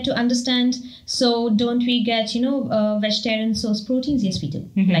from there to understand, so don't we get vegetarian source proteins? Yes, we do,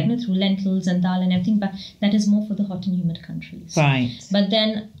 through lentils and dal and everything, but that is more for the hot and humid countries, right? But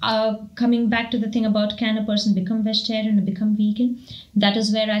then coming back to the thing about, can a person become vegetarian or become vegan? That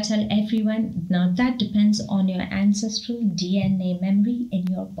is where I tell everyone, now that depends on your ancestral DNA memory in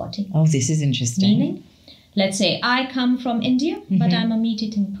your body. Oh, this is interesting. Meaning, let's say I come from India, but I'm a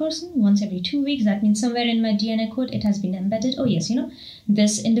meat-eating person once every 2 weeks. That means somewhere in my DNA code, it has been embedded. Oh yes,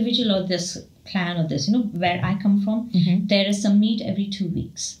 this individual or this clan or this, where I come from, there is some meat every 2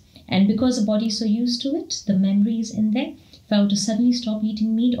 weeks. And because the body is so used to it, the memory is in there. If I were to suddenly stop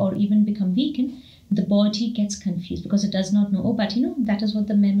eating meat or even become vegan, the body gets confused because it does not know, but that is what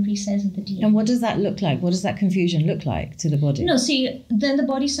the memory says in the DNA. And what does that look like? What does that confusion look like to the body? Then the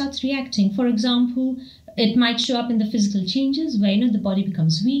body starts reacting. For example, it might show up in the physical changes where, the body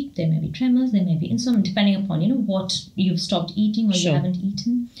becomes weak. There may be tremors, there may be insomnia, depending upon, what you've stopped eating or you haven't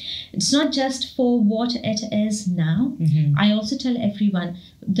eaten. It's not just for what it is now. I also tell everyone,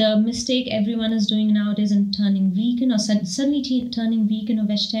 the mistake everyone is doing nowadays in turning vegan or suddenly turning vegan or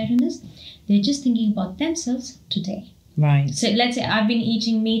vegetarian is, they're just thinking about themselves today. Right. So let's say I've been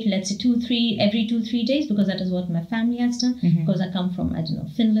eating meat, let's say every 2-3 days, because that is what my family has done. Because I come from,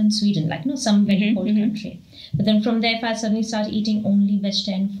 Finland, Sweden, some very cold country. But then from there, if I suddenly start eating only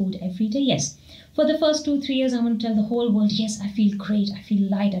vegetarian food every day, yes. For the first 2-3 years, I'm going to tell the whole world, yes, I feel great, I feel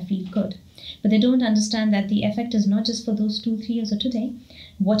light, I feel good. But they don't understand that the effect is not just for those 2-3 years or today.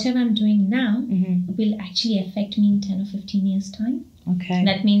 Whatever I'm doing now will actually affect me in 10 or 15 years' time. Okay.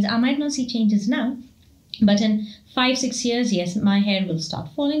 That means I might not see changes now, but in 5-6 years, yes, my hair will start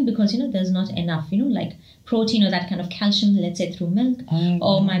falling because, there's not enough, protein or that kind of calcium, let's say through milk,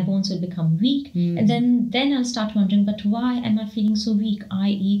 or my bones will become weak. And then I'll start wondering, but why am I feeling so weak? I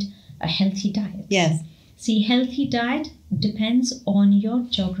eat a healthy diet. Yes. See, healthy diet depends on your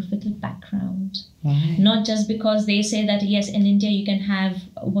geographical background. Right. Not just because they say that, yes, in India you can have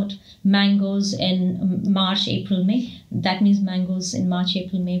mangoes in March, April, May. That means mangoes in March,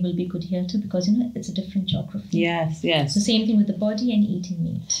 April, May will be good here too, because, it's a different geography. Yes, yes. So same thing with the body and eating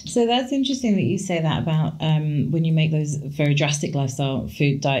meat. So that's interesting that you say that about when you make those very drastic lifestyle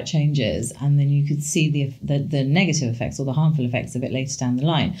food diet changes, and then you could see the negative effects or the harmful effects of it later down the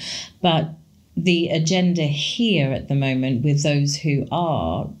line. But the agenda here at the moment with those who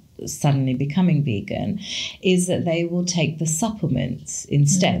are suddenly becoming vegan is that they will take the supplements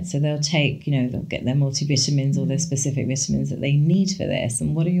instead. So they'll take, they'll get their multivitamins or their specific vitamins that they need for this.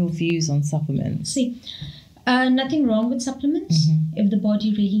 And what are your views on supplements? See, nothing wrong with supplements if the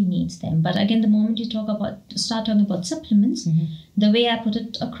body really needs them. But again, the moment you start talking about supplements, the way I put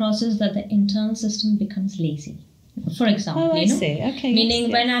it across is that the internal system becomes lazy. For example, I see. Okay,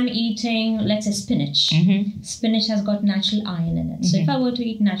 meaning when I'm eating, let's say, spinach, spinach has got natural iron in it. So if I were to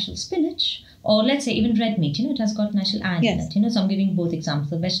eat natural spinach, or let's say even red meat, it has got natural iron in it. So I'm giving both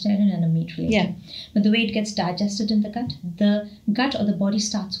examples, a vegetarian and a meat related. Yeah. But the way it gets digested in the gut or the body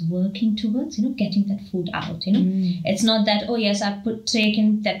starts working towards, getting that food out. It's not that, oh yes, I've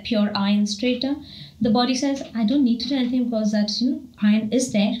taken that pure iron straight down. The body says, I don't need to do anything because that, iron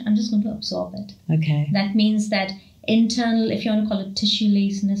is there. I'm just going to absorb it. Okay. That means that internal, if you want to call it tissue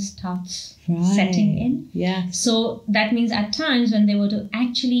laziness, starts setting in. Yeah. So that means at times when they were to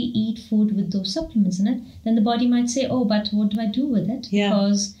actually eat food with those supplements in it, then the body might say, oh, but what do I do with it? Yeah.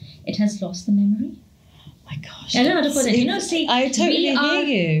 Because it has lost the memory. My gosh. I don't know how to put it. See, I totally hear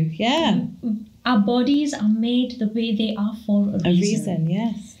you. Yeah. Our bodies are made the way they are for a reason. A reason,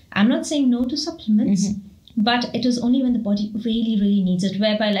 yes. I'm not saying no to supplements, but it is only when the body really, really needs it.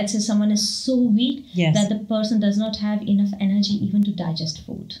 Whereby, let's say someone is so weak that the person does not have enough energy even to digest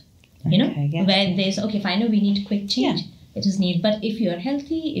food. Where they say, okay, fine, we need quick change. It is needed. But if you're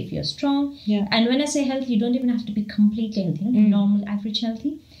healthy, if you're strong, and when I say healthy, you don't even have to be completely healthy, normal, average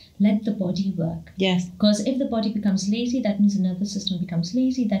healthy. Let the body work. Yes. Because if the body becomes lazy, that means the nervous system becomes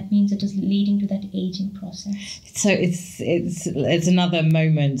lazy. That means it is leading to that aging process. So it's another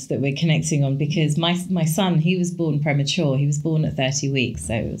moment that we're connecting on, because my son, he was born premature. He was born at 30 weeks,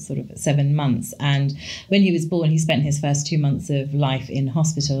 so it was sort of 7 months. And when he was born, he spent his first 2 months of life in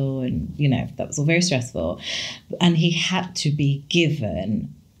hospital, and that was all very stressful. And he had to be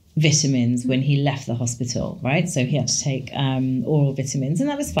given vitamins when he left the hospital, right? So he had to take oral vitamins, and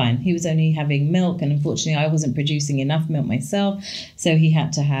that was fine. He was only having milk, and unfortunately I wasn't producing enough milk myself, so he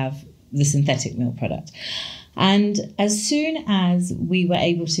had to have the synthetic milk product. And as soon as we were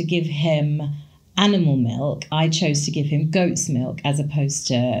able to give him animal milk, I chose to give him goat's milk as opposed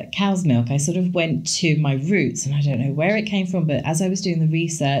to cow's milk. I sort of went to my roots, and I don't know where it came from, but as I was doing the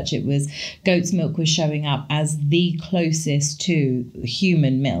research, it was goat's milk was showing up as the closest to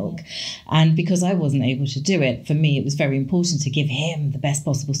human milk. And because I wasn't able to do it, for me, it was very important to give him the best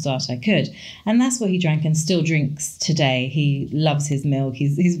possible start I could. And that's what he drank and still drinks today. He loves his milk.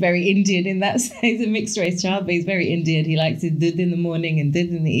 He's very Indian in that sense. He's a mixed race child, but he's very Indian. He likes his dud in the morning and dud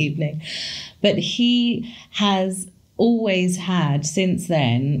in the evening. But he has always had, since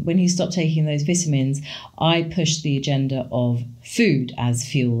then, when he stopped taking those vitamins, I pushed the agenda of food as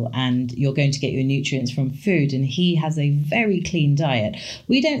fuel, and you're going to get your nutrients from food. And he has a very clean diet.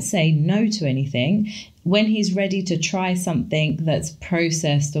 We don't say no to anything. When he's ready to try something that's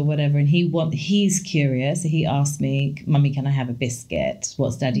processed or whatever, and he's curious, he asks me, Mummy, can I have a biscuit?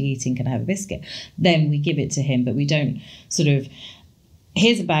 What's Daddy eating? Can I have a biscuit? Then we give it to him, but we don't sort of,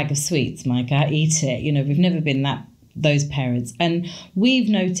 here's a bag of sweets, Micah, eat it. We've never been those parents. And we've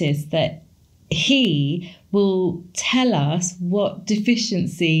noticed that he will tell us what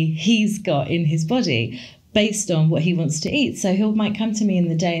deficiency he's got in his body based on what he wants to eat. So he might come to me in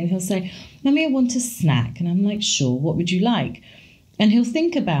the day and he'll say, Mummy, I want a snack. And I'm like, sure, what would you like? And he'll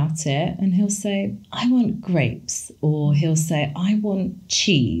think about it and he'll say, I want grapes, or he'll say, I want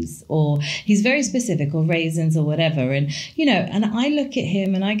cheese, or he's very specific, or raisins or whatever. And, and I look at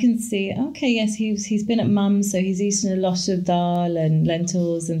him and I can see, okay, yes, he's been at mum's, so he's eaten a lot of dal and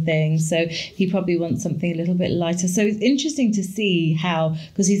lentils and things. So he probably wants something a little bit lighter. So it's interesting to see how,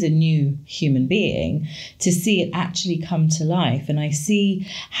 because he's a new human being, to see it actually come to life. And I see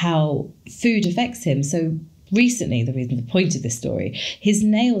how food affects him. So recently, the point of this story, his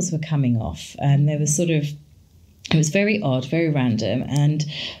nails were coming off, and there was it was very odd, very random, and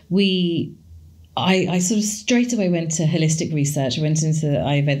we I sort of straight away went to holistic research. I went into the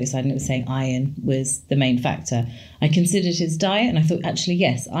Ayurvedic side and it was saying iron was the main factor. I considered his diet and I thought, actually,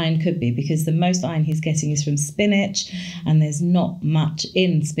 yes, iron could be, because the most iron he's getting is from spinach and there's not much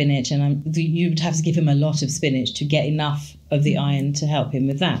in spinach. And you would have to give him a lot of spinach to get enough of the iron to help him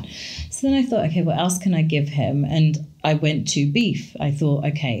with that. So then I thought, okay, what else can I give him? And I went to beef. I thought,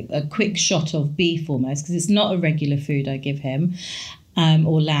 okay, a quick shot of beef almost, because it's not a regular food I give him.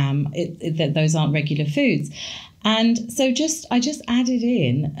 Or lamb, those aren't regular foods. And so I just added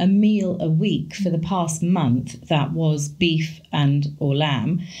in a meal a week for the past month that was beef or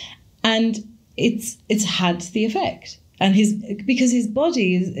lamb, and it's had the effect. And because his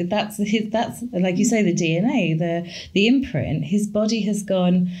body is that's like you say, the DNA, the imprint. His body has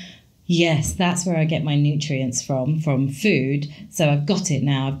gone, yes, that's where I get my nutrients from food. So I've got it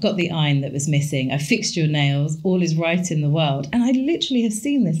now. I've got the iron that was missing. I fixed your nails. All is right in the world. And I literally have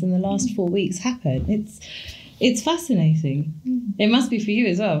seen this in the last 4 weeks happen. It's fascinating. It must be for you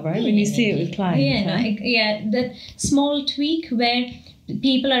as well, right? When you see it with clients. Yeah, that small tweak where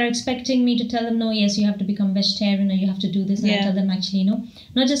people are expecting me to tell them, no, yes, you have to become vegetarian or you have to do this. And I tell them, actually, no,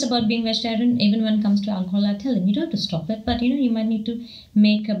 not just about being vegetarian. Even when it comes to alcohol, I tell them, you don't have to stop it. But, you might need to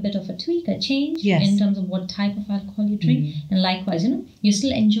make a bit of a tweak, a change in terms of what type of alcohol you drink. And likewise, you're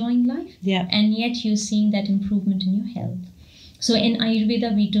still enjoying life. Yeah. And yet you're seeing that improvement in your health. So in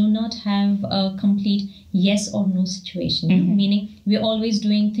Ayurveda, we do not have a complete yes or no situation, meaning we're always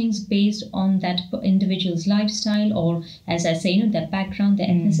doing things based on that individual's lifestyle or, as I say, their background, their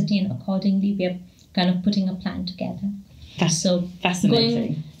ethnicity, and accordingly we are kind of putting a plan together. That's so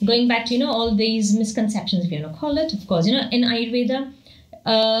fascinating. Going back to, all these misconceptions, if you want to call it, of course, in Ayurveda,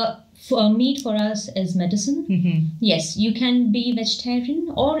 meat for us is medicine. Yes, you can be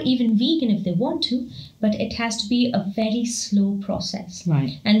vegetarian or even vegan if they want to, but it has to be a very slow process.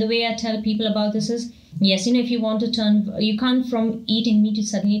 Right. And the way I tell people about this is, yes, if you want to you can't from eating meat to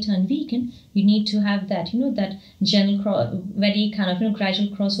suddenly turn vegan. You need to have that, that general, very kind of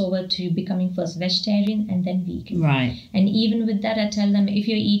gradual crossover to becoming first vegetarian and then vegan. Right. And even with that, I tell them, if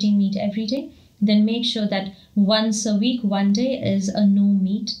you're eating meat every day, then make sure that once a week, one day is a no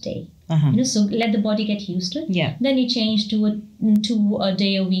meat day. So let the body get used to it. Yeah. Then you change to a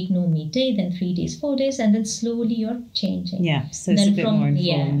day a week no meat day, then 3 days, 4 days, and then slowly you're changing. Yeah. So it's a bit more informed.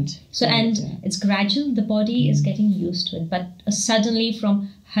 Yeah. So it's gradual. The body is getting used to it, but suddenly from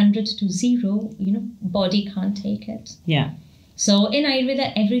 100 to 0, body can't take it. Yeah. So in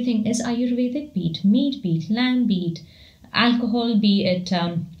Ayurveda, everything is Ayurvedic. Be it meat, be it lamb, be it alcohol, be it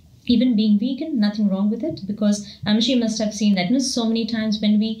even being vegan, nothing wrong with it, because I'm sure you must have seen that so many times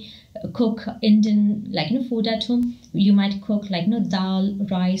when we cook Indian food at home, you might cook dal,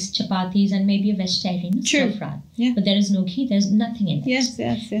 rice, chapatis, and maybe a vegetarian stir fry. Yeah. But there is no ghee, there's nothing in it. Yes.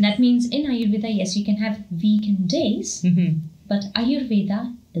 That means in Ayurveda, yes, you can have vegan days, but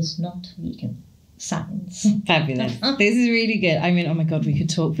Ayurveda is not vegan science. Fabulous. This is really good. I mean, oh my God, we could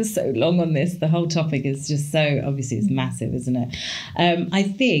talk for so long on this. The whole topic is just so, obviously it's massive, isn't it? I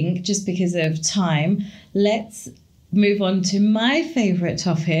think just because of time, let's move on to my favorite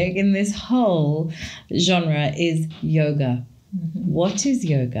topic in this whole genre is yoga. What is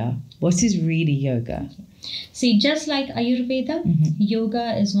yoga? What is really yoga? See, just like Ayurveda,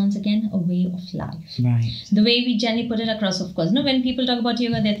 yoga is once again a way of life. Right. The way we generally put it across, of course. When people talk about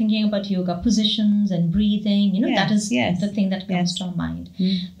yoga, they're thinking about yoga positions and breathing. That is the thing that comes to our mind.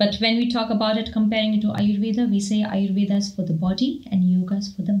 But when we talk about it, comparing it to Ayurveda, we say Ayurveda is for the body and yoga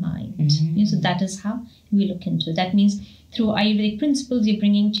is for the mind. So that is how we look into it. That means through Ayurvedic principles, you're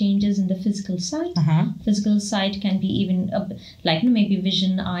bringing changes in the physical side. Physical side can be even maybe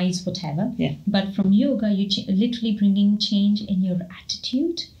vision, eyes, whatever. Yeah. But from yoga, you're literally bringing change in your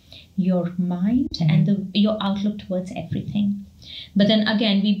attitude, your mind, and your outlook towards everything. But then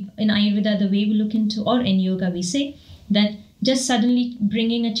again, in Ayurveda, the way we look into, or in yoga, we say that just suddenly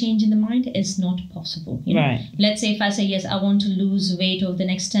bringing a change in the mind is not possible. Right. Let's say if I say, yes, I want to lose weight over the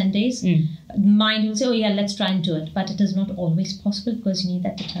next 10 days, mind will say, oh yeah, let's try and do it. But it is not always possible because you need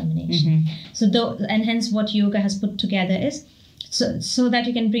that determination. And hence what yoga has put together is, so that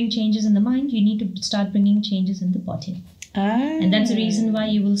you can bring changes in the mind, you need to start bringing changes in the body. And that's the reason why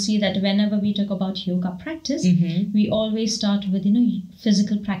you will see that whenever we talk about yoga practice, we always start with,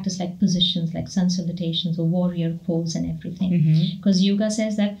 physical practice like positions, like sun salutations or warrior pose and everything. Because yoga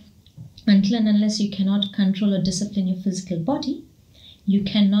says that until and unless you cannot control or discipline your physical body, you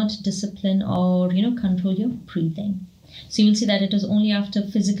cannot discipline or, control your breathing. So you will see that it is only after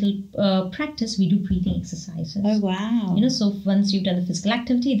physical practice we do breathing exercises. Oh, wow. So once you've done the physical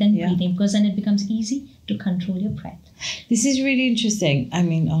activity, then breathing, because then it becomes easy to control your breath. This is really interesting. I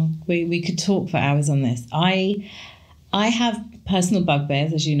mean, we could talk for hours on this. I have personal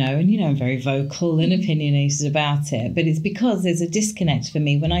bugbears, as you know, and I'm very vocal and opinionated about it, but it's because there's a disconnect for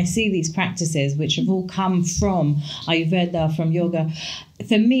me when I see these practices which have all come from Ayurveda, from yoga.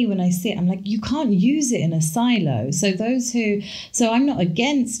 For me, when I see it, I'm like, you can't use it in a silo. So I'm not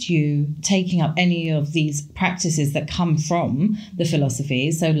against you taking up any of these practices that come from the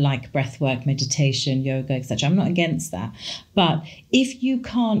philosophies, so like breath work, meditation, yoga, etc. I'm not against that. But if you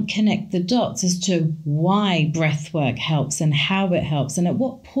can't connect the dots as to why breath work helps and how it helps, and at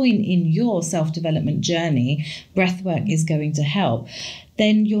what point in your self-development journey breath work is going to help,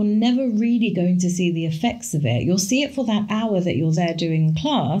 then you're never really going to see the effects of it. You'll see it for that hour that you're there doing the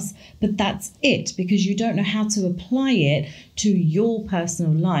class, but that's it, because you don't know how to apply it to your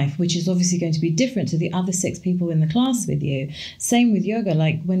personal life, which is obviously going to be different to the other 6 people in the class with you. Same with yoga.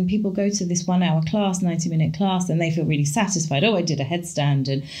 Like when people go to this 1-hour class, 90-minute class, and they feel really satisfied, oh, I did a headstand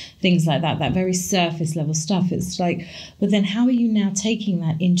and things like that very surface level stuff. It's like, but then how are you now taking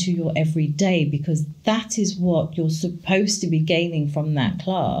that into your everyday? Because that is what you're supposed to be gaining from that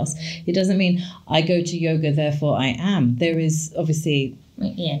class. It doesn't mean I go to yoga, therefore I am. There is obviously...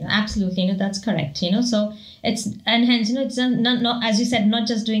 Yeah, no, absolutely. That's correct. So it's, and hence, it's not, as you said, not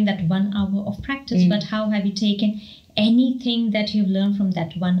just doing that 1 hour of practice, but how have you taken anything that you've learned from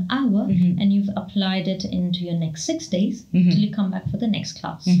that 1 hour and you've applied it into your next 6 days till you come back for the next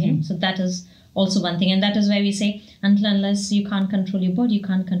class. So that is also one thing. And that is why we say, unless you can't control your body, you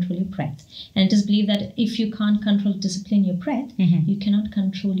can't control your breath. And it is believed that if you can't discipline your breath, you cannot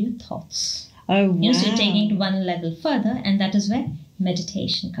control your thoughts. Oh, wow. So you're taking it one level further, and that is where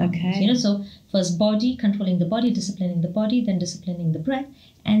meditation comes. Okay. So first body, controlling the body, disciplining the body, then disciplining the breath,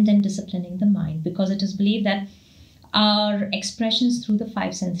 and then disciplining the mind, because it is believed that our expressions through the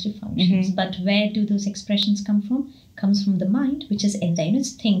 5 sensory functions. But where do those expressions come from? Comes from the mind, which is in there.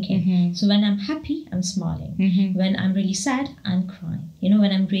 It's thinking. So when I'm happy, I'm smiling. When I'm really sad, I'm crying.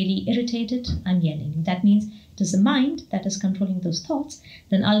 When I'm really irritated, I'm yelling. That means it is the mind that is controlling those thoughts,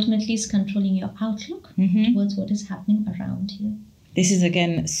 then ultimately is controlling your outlook towards what is happening around you. This is,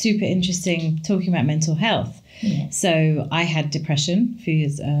 again, super interesting, talking about mental health. Yes. So I had depression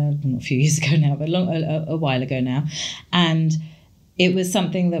not a few years ago now, but a while ago now. And it was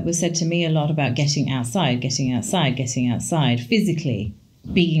something that was said to me a lot about getting outside, physically,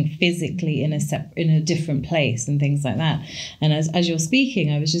 being physically in a different place and things like that. And as you're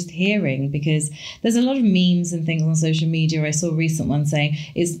speaking, I was just hearing, because there's a lot of memes and things on social media. I saw a recent one saying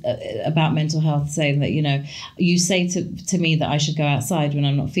it's about mental health, saying that, you say to me that I should go outside when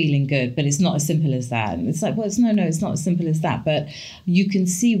I'm not feeling good, but it's not as simple as that. And it's like, well, it's not as simple as that. But you can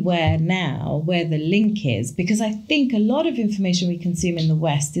see where the link is, because I think a lot of information we consume in the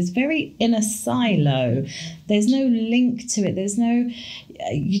West is very in a silo. There's no link to it. There's no...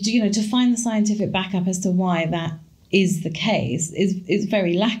 to find the scientific backup as to why that is the case is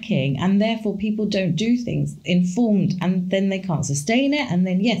very lacking, and therefore people don't do things informed, and then they can't sustain it, and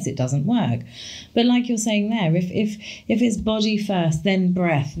then yes, it doesn't work. But like you're saying there, if it's body first, then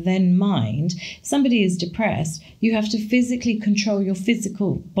breath, then mind, if somebody is depressed, you have to physically control your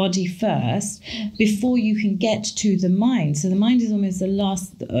physical body first before you can get to the mind. So the mind is almost the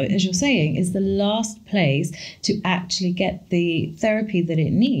last, as you're saying, is the last place to actually get the therapy that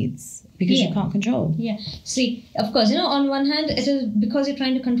it needs. Because you can't control. Yeah. See, of course, on one hand, it is because you're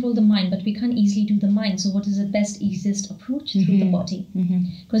trying to control the mind, but we can't easily do the mind. So what is the best, easiest approach? Through the body.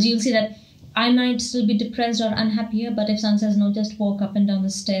 Because you'll see that I might still be depressed or unhappier, but if someone says, no, just walk up and down the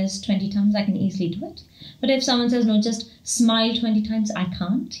stairs 20 times, I can easily do it. But if someone says, no, just smile 20 times, I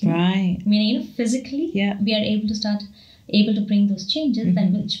can't. Right. I mean, physically, we are able to bring those changes,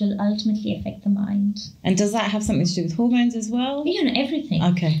 then which will ultimately affect the mind. And does that have something to do with hormones as well? Everything.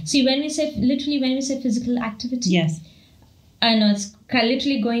 Okay. See, when we say physical activity, yes, I know it's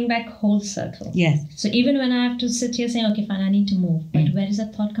literally going back whole circle. Yes. So even when I have to sit here saying, okay, fine, I need to move, but where is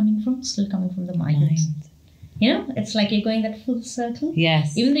that thought coming from? Still coming from the mind. It's like you're going that full circle.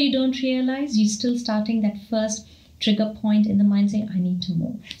 Yes. Even though you don't realize, you're still starting that first trigger point in the mind saying, I need to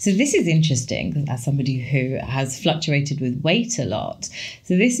move. So this is interesting, as somebody who has fluctuated with weight a lot.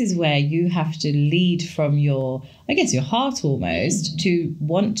 So this is where you have to lead from your heart almost to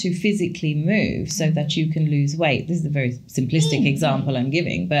want to physically move so that you can lose weight. This is a very simplistic example I'm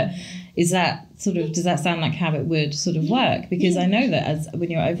giving, but does that sound like how it would sort of work? Because I know that when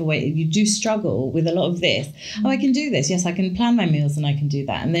you're overweight, you do struggle with a lot of this. Oh, I can do this. Yes, I can plan my meals and I can do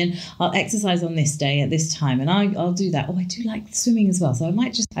that. And then I'll exercise on this day at this time and I'll do that. Oh, I do like swimming as well. So I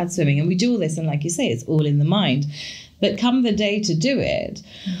might just add swimming. And we do all this. And like you say, it's all in the mind. But come the day to do it,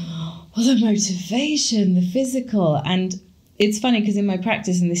 Well, the motivation, the physical. And it's funny because in my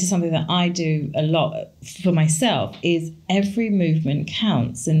practice, and this is something that I do a lot for myself, is every movement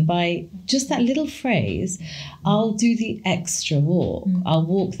counts. And by just that little phrase, I'll do the extra walk. I'll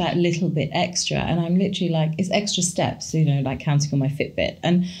walk that little bit extra. And I'm literally like, it's extra steps, you know, like counting on my Fitbit.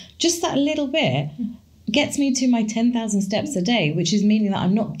 And just that little bit gets me to my 10,000 steps a day, which is meaning that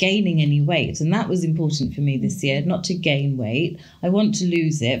I'm not gaining any weight. And that was important for me this year, not to gain weight. I want to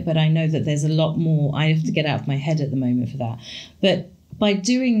lose it, but I know that there's a lot more. I have to get out of my head at the moment for that. But by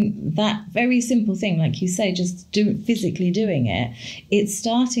doing that very simple thing, like you say, just physically doing it, it's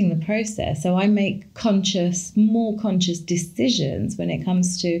starting the process. So I make more conscious decisions when it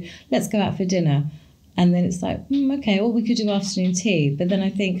comes to, let's go out for dinner. And then it's like, okay, well, we could do afternoon tea. But then I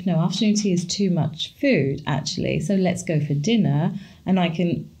think, no, afternoon tea is too much food, actually. So let's go for dinner. And I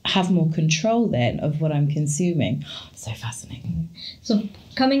can have more control then of what I'm consuming. So fascinating. So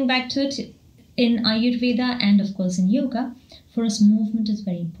coming back to it, in Ayurveda and, of course, in yoga, for us, movement is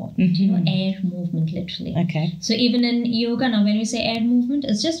very important. You know, air movement, literally. Okay. So even in yoga, now when we say air movement,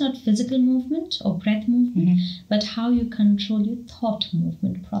 it's just not physical movement or breath movement, but how you control your thought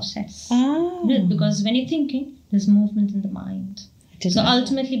movement process. Ah. You know, because when you're thinking, there's movement in the mind. So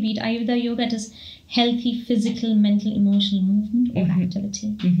ultimately, be it Ayurveda yoga, it is healthy physical, mental, emotional movement or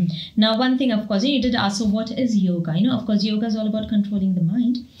activity. Now, one thing, of course, you did ask, so what is yoga? You know, of course, yoga is all about controlling the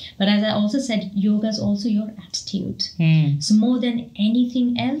mind. But as I also said, yoga is also your attitude. So more than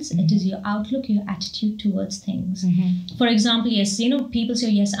anything else, it is your outlook, your attitude towards things. For example, yes, you know, people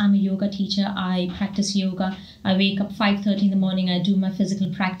say, yes, I'm a yoga teacher. I practice yoga. I wake up 5:30 in the morning. I do my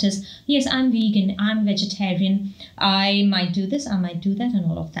physical practice. Yes, I'm vegan. I'm vegetarian. I might do this. I might do that and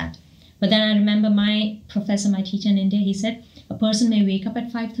all of that. But then I remember my professor, my teacher in India, he said, a person may wake up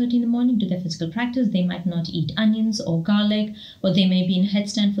at 5:30 in the morning, do their physical practice. They might not eat onions or garlic, or they may be in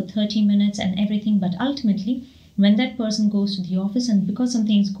headstand for 30 minutes and everything. But ultimately, when that person goes to the office and because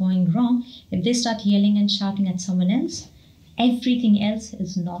something is going wrong, if they start yelling and shouting at someone else, everything else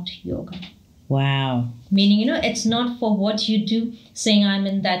is not yoga. Wow. Meaning, you know, it's not for what you do, saying I'm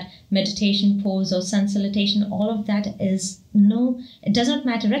in that meditation pose or sun salutation. All of that is it does not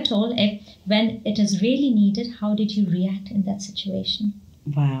matter at all. If when it is really needed, how did you react in that situation?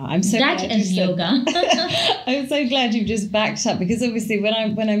 Wow, I'm so glad that is yoga. I'm so glad you've just backed up, because obviously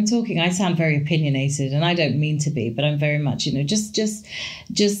when I'm talking, I sound very opinionated, and I don't mean to be, but I'm very much, you know,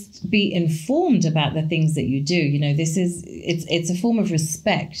 just be informed about the things that you do. You know, it's a form of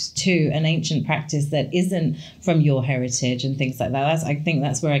respect to an ancient practice that isn't from your heritage and things like that. I think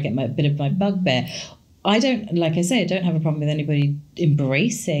that's where I get a bit of my bugbear. I don't, like I say, I don't have a problem with anybody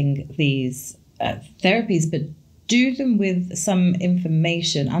embracing these therapies, but do them with some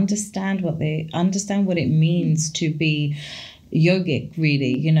information, understand what it means to be yogic,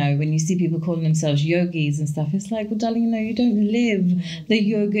 really. You know, when you see people calling themselves yogis and stuff, it's like, well, darling, you know, you don't live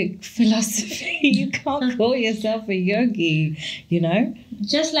the yogic philosophy. You can't call yourself a yogi, you know?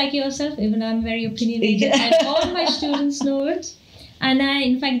 Just like yourself, even I'm very opinionated, and all my students know it. And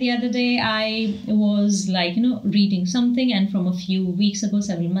in fact, the other day I was like, you know, reading something, and from a few weeks ago,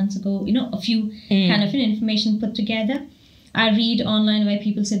 several months ago, you know, a few kind of information put together. I read online where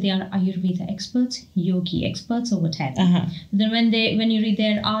people say they are Ayurveda experts, yogi experts, or whatever. Then when you read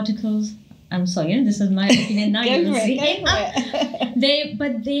their articles, I'm sorry, you know, this is my opinion now. Go for it.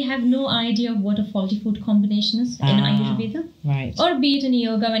 But they have no idea of what a faulty food combination is in Ayurveda. Right. Or be it in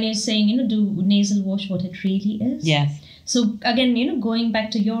yoga, when you're saying, you know, do nasal wash, what it really is. Yes. So again, you know, going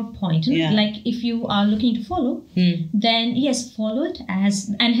back to your point, you know, like if you are looking to follow, then yes, follow it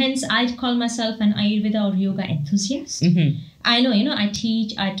and hence I call myself an Ayurveda or yoga enthusiast. I know, you know, I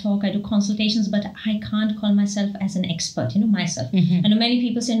teach, I talk, I do consultations, but I can't call myself as an expert, you know, myself. I know many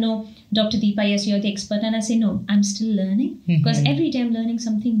people say, no, Dr. Deepa, yes, you're the expert. And I say, no, I'm still learning, because every day I'm learning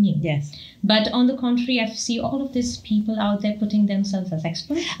something new. Yes. But on the contrary, I see all of these people out there putting themselves as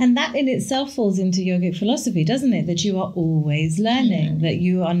experts. And that in itself falls into yogic philosophy, doesn't it? That you are always learning, that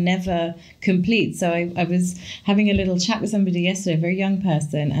you are never complete. So I was having a little chat with somebody yesterday, a very young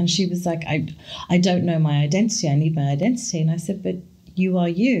person, and she was like, I don't know my identity. I need my identity. And I said, but you are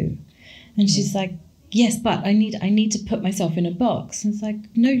you. And she's like, yes, but I need to put myself in a box. And it's like,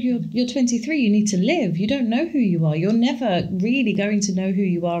 no, you're 23. You need to live. You don't know who you are. You're never really going to know who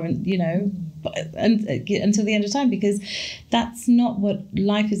you are, and you know, until the end of time, because that's not what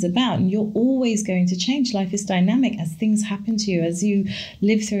life is about. And you're always going to change. Life is dynamic. As things happen to you, as you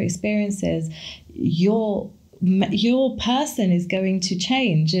live through experiences, your person is going to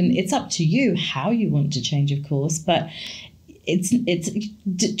change, and it's up to you how you want to change, of course, but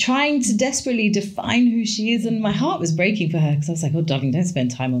trying to desperately define who she is, and my heart was breaking for her because I was like, oh darling, don't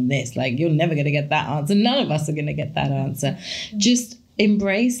spend time on this, like you're never going to get that answer, none of us are going to get that answer. Just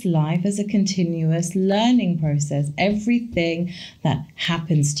embrace life as a continuous learning process. Everything that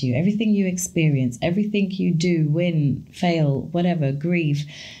happens to you, everything you experience, everything you do, win, fail, whatever, grieve,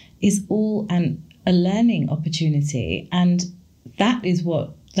 is all a learning opportunity, and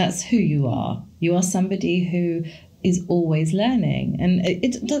that's who you are. You are somebody who is always learning, and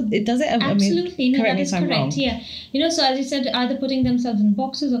it does it. Absolutely, correct that is correct. Wrong. Yeah, so as you said, either putting themselves in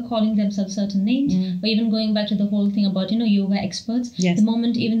boxes or calling themselves certain names, or even going back to the whole thing about yoga experts. Yes. The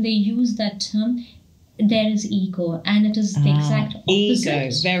moment even they use that term, there is ego, and it is the exact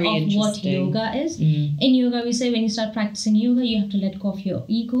opposite of what yoga is. In yoga, we say when you start practicing yoga, you have to let go of your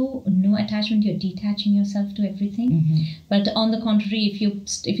ego, no attachment. You're detaching yourself to everything. But on the contrary, if you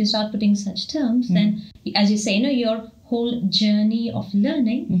start putting such terms, then as you say, your whole journey of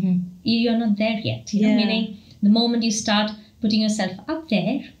learning, you're not there yet. Meaning the moment you start putting yourself up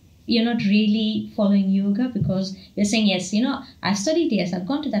there, you're not really following yoga, because you're saying, yes, I've studied, yes, I've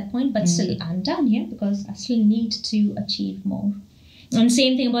gone to that point, but still I'm done here because I still need to achieve more. And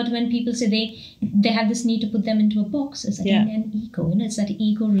same thing about when people say they have this need to put them into a box, it's again an ego, it's that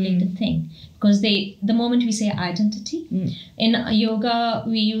ego related thing. Because the moment we say identity, in yoga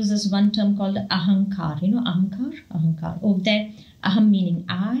we use this one term called ahankar, ahankar. Over there, aham meaning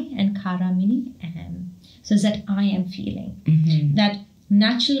I and kara meaning am. So it's that I am feeling. That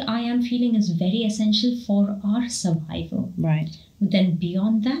natural I am feeling is very essential for our survival. Right. But then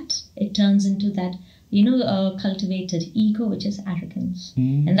beyond that, it turns into that, cultivated ego, which is arrogance.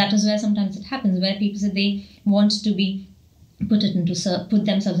 And that is where sometimes it happens, where people say they want to be put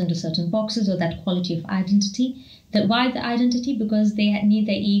themselves into certain boxes, or that quality of identity. Why the identity? Because they need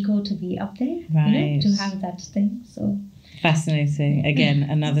their ego to be up there, right, to have that thing. So fascinating. Again,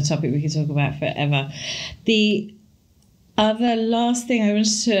 another topic we could talk about forever. The other last thing I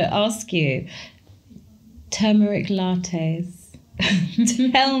wanted to ask you, turmeric lattes.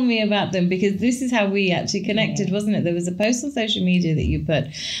 Tell me about them, because this is how we actually connected, wasn't it? There was a post on social media that you put,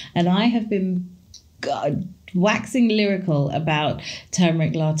 and I have been waxing lyrical about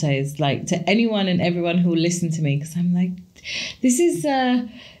turmeric lattes, like to anyone and everyone who will listen to me, because I'm like, this is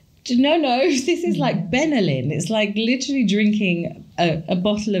this is like Benylin. It's like literally drinking a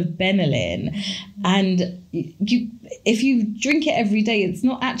bottle of Benylin, and if you drink it every day, it's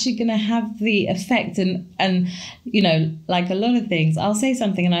not actually going to have the effect. And like a lot of things, I'll say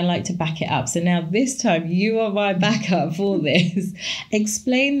something and I like to back it up. So now this time you are my backup for this.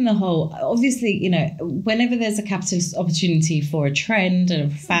 Explain the whole. Obviously, whenever there's a capitalist opportunity for a trend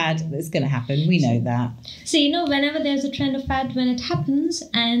and a fad, it's going to happen. We know that. So whenever there's a trend or fad, when it happens,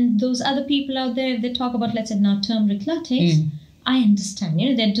 and those other people out there, if they talk about, let's say now, turmeric lattes. I understand,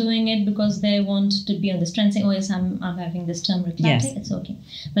 they're doing it because they want to be on this trend, saying, oh yes, I'm having this turmeric latte, yes. It's okay.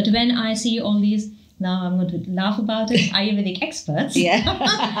 But when I see all these, now I'm going to laugh about it, Ayurvedic experts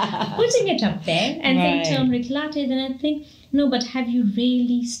putting it up there and think turmeric latte, then I think, no, but have you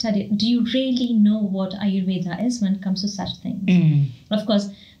really studied? Do you really know what Ayurveda is when it comes to such things? Of course,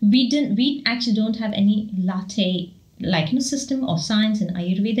 we actually don't have any latte system or science in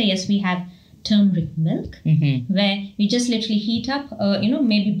Ayurveda. Yes, we have turmeric milk, where we just literally heat up,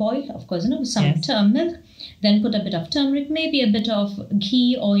 maybe boil, of course, some milk, then put a bit of turmeric, maybe a bit of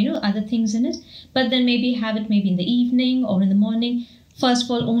ghee or, other things in it, but then maybe have it maybe in the evening or in the morning. First of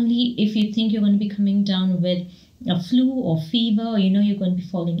all, only if you think you're going to be coming down with a flu or fever, or, you're going to be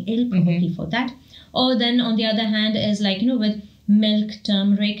falling ill, probably for that. Or then on the other hand is with milk,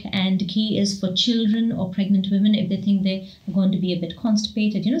 turmeric and ghee is for children or pregnant women if they think they are going to be a bit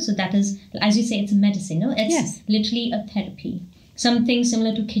constipated, so that is, as you say, it's a medicine, it's literally a therapy. Something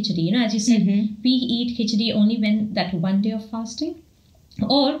similar to khichdi, as you said, we eat khichdi only when that one day of fasting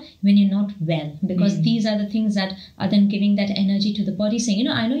or when you're not well, because these are the things that are then giving that energy to the body, saying,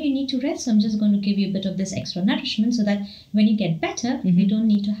 I know you need to rest, so I'm just going to give you a bit of this extra nourishment so that when you get better, you don't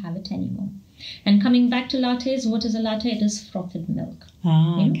need to have it anymore. And coming back to lattes, what is a latte? It is frothed milk.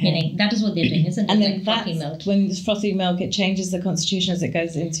 Meaning that is what they're doing, isn't it? And then frothy milk. When it's frothy milk, it changes the constitution as it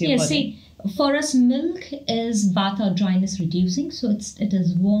goes into your body. See, for us, milk is vata, dryness reducing. So it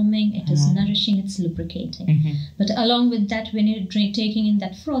is warming, it is nourishing, it's lubricating. But along with that, when you're taking in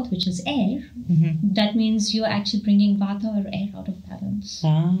that froth, which is air, that means you're actually bringing vata or air out of balance.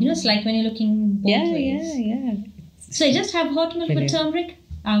 It's like when you're looking both ways. So you just have hot milk with turmeric.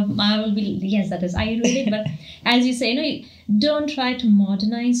 I will be, yes, that is Ayurvedic, but as you say, don't try to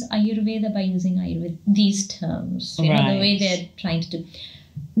modernize Ayurveda by using these terms, the way they're trying to do.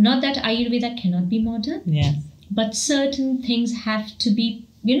 Not that Ayurveda cannot be modern, but certain things have to be,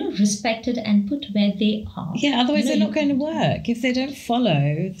 respected and put where they are. Yeah, otherwise they're not going to work. If they don't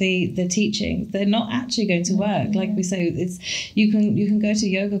follow the teachings, they're not actually going to work. Yeah. Like we say, it's you can go to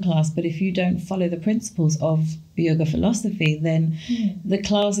yoga class, but if you don't follow the principles of yoga philosophy, then the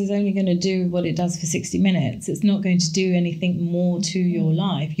class is only going to do what it does for 60 minutes. It's not going to do anything more to your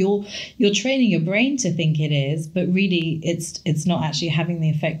life. You're training your brain to think it is, but really it's not actually having the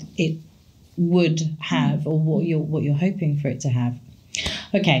effect it would have or what you're hoping for it to have.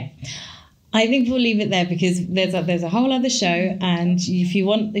 Okay, I think we'll leave it there because there's a whole other show, and if you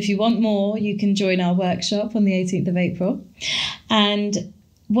want more, you can join our workshop on the 18th of April. And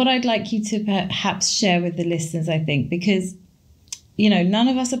what I'd like you to perhaps share with the listeners, I think, because none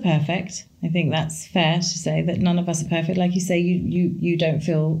of us are perfect. I think that's fair to say that none of us are perfect. Like you say, you don't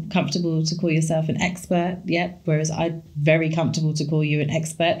feel comfortable to call yourself an expert yet, whereas I'm very comfortable to call you an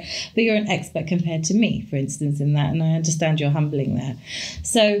expert. But you're an expert compared to me, for instance, in that, and I understand your humbling there.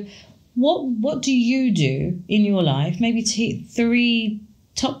 So what do you do in your life? Maybe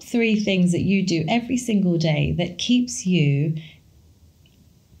top three things that you do every single day that keeps you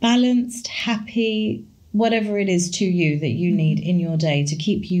balanced, happy, whatever it is to you that you need in your day to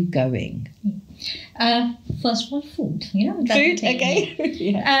keep you going. First of all, food. Food, okay.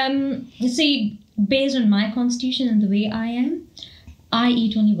 Yeah. You see, based on my constitution and the way I am, I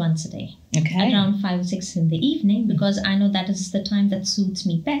eat only once a day. Okay. Around 5 or 6 in the evening, because I know that is the time that suits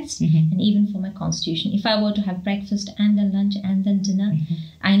me best, and even for my constitution. If I were to have breakfast and then lunch and then dinner,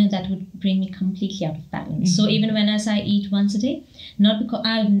 I know that would bring me completely out of balance. So even when I eat once a day, not because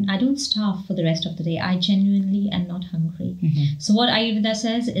I don't starve for the rest of the day. I genuinely am not hungry. So what Ayurveda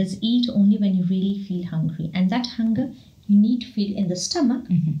says is eat only when you really feel hungry, and that hunger you need to feel in the stomach,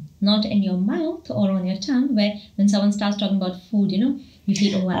 not in your mouth or on your tongue, where when someone starts talking about food, you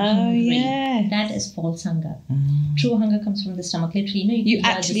feel, I'm hungry. Yeah. That is false hunger. True hunger comes from the stomach. Literally, you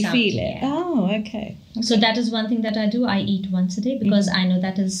actually feel it. Yeah. Oh, okay. So that is one thing that I do. I eat once a day because I know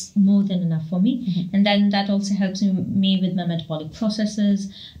that is more than enough for me. And then that also helps me with my metabolic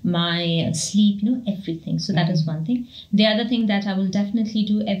processes, my sleep, everything. So that is one thing. The other thing that I will definitely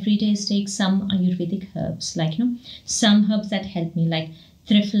do every day is take some Ayurvedic herbs, like, some herbs that help me, like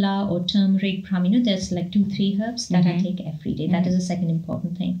Triphala or turmeric, brahmi. There's like 2-3 herbs that I take every day. That is the second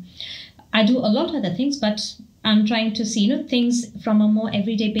important thing. I do a lot of other things, but I'm trying to see, things from a more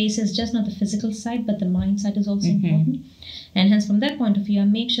everyday basis, just not the physical side, but the mind side is also important. And hence, from that point of view, I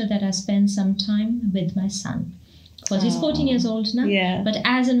make sure that I spend some time with my son. Because he's 14 years old now. Yeah. But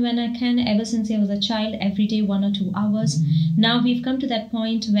as and when I can, ever since he was a child, every day 1 or 2 hours. Now we've come to that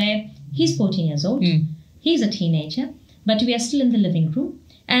point where he's 14 years old. He's a teenager, but we are still in the living room.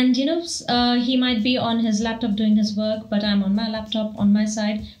 And, he might be on his laptop doing his work, but I'm on my laptop on my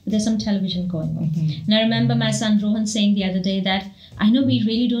side, but there's some television going on. And I remember my son Rohan saying the other day that, I know we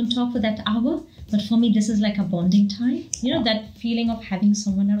really don't talk for that hour, but for me, this is like a bonding time. That feeling of having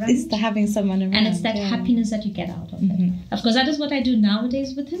someone around. It's the having someone around. And it's that happiness that you get out of it. Of course, that is what I do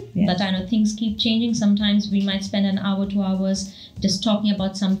nowadays with him. Yes. But I know things keep changing. Sometimes we might spend an hour, 2 hours just talking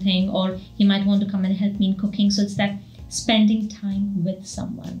about something, or he might want to come and help me in cooking. So it's that spending time with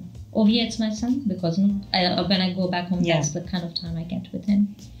someone. Over here, it's my son, because when I go back home, that's the kind of time I get with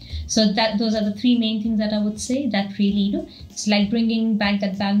him. So those are the 3 main things that I would say that really, it's like bringing back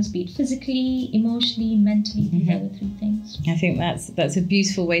that balance, be it physically, emotionally, mentally. These are the 3 things. I think that's a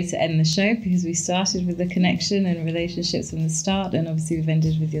beautiful way to end the show, because we started with the connection and relationships from the start, and obviously we've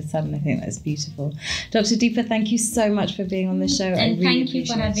ended with your son. I think that's beautiful. Dr. Deepa, thank you so much for being on the show. And thank you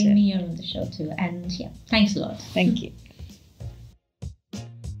for having me here on the show too. And thanks a lot. Thank you.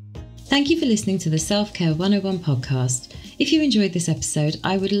 Thank you for listening to the Self-Care 101 podcast. If you enjoyed this episode,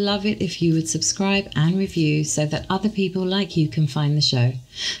 I would love it if you would subscribe and review so that other people like you can find the show.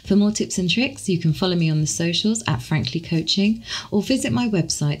 For more tips and tricks, you can follow me on the socials at Frankly Coaching, or visit my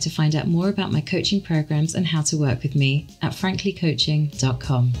website to find out more about my coaching programs and how to work with me at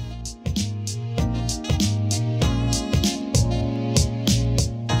franklycoaching.com.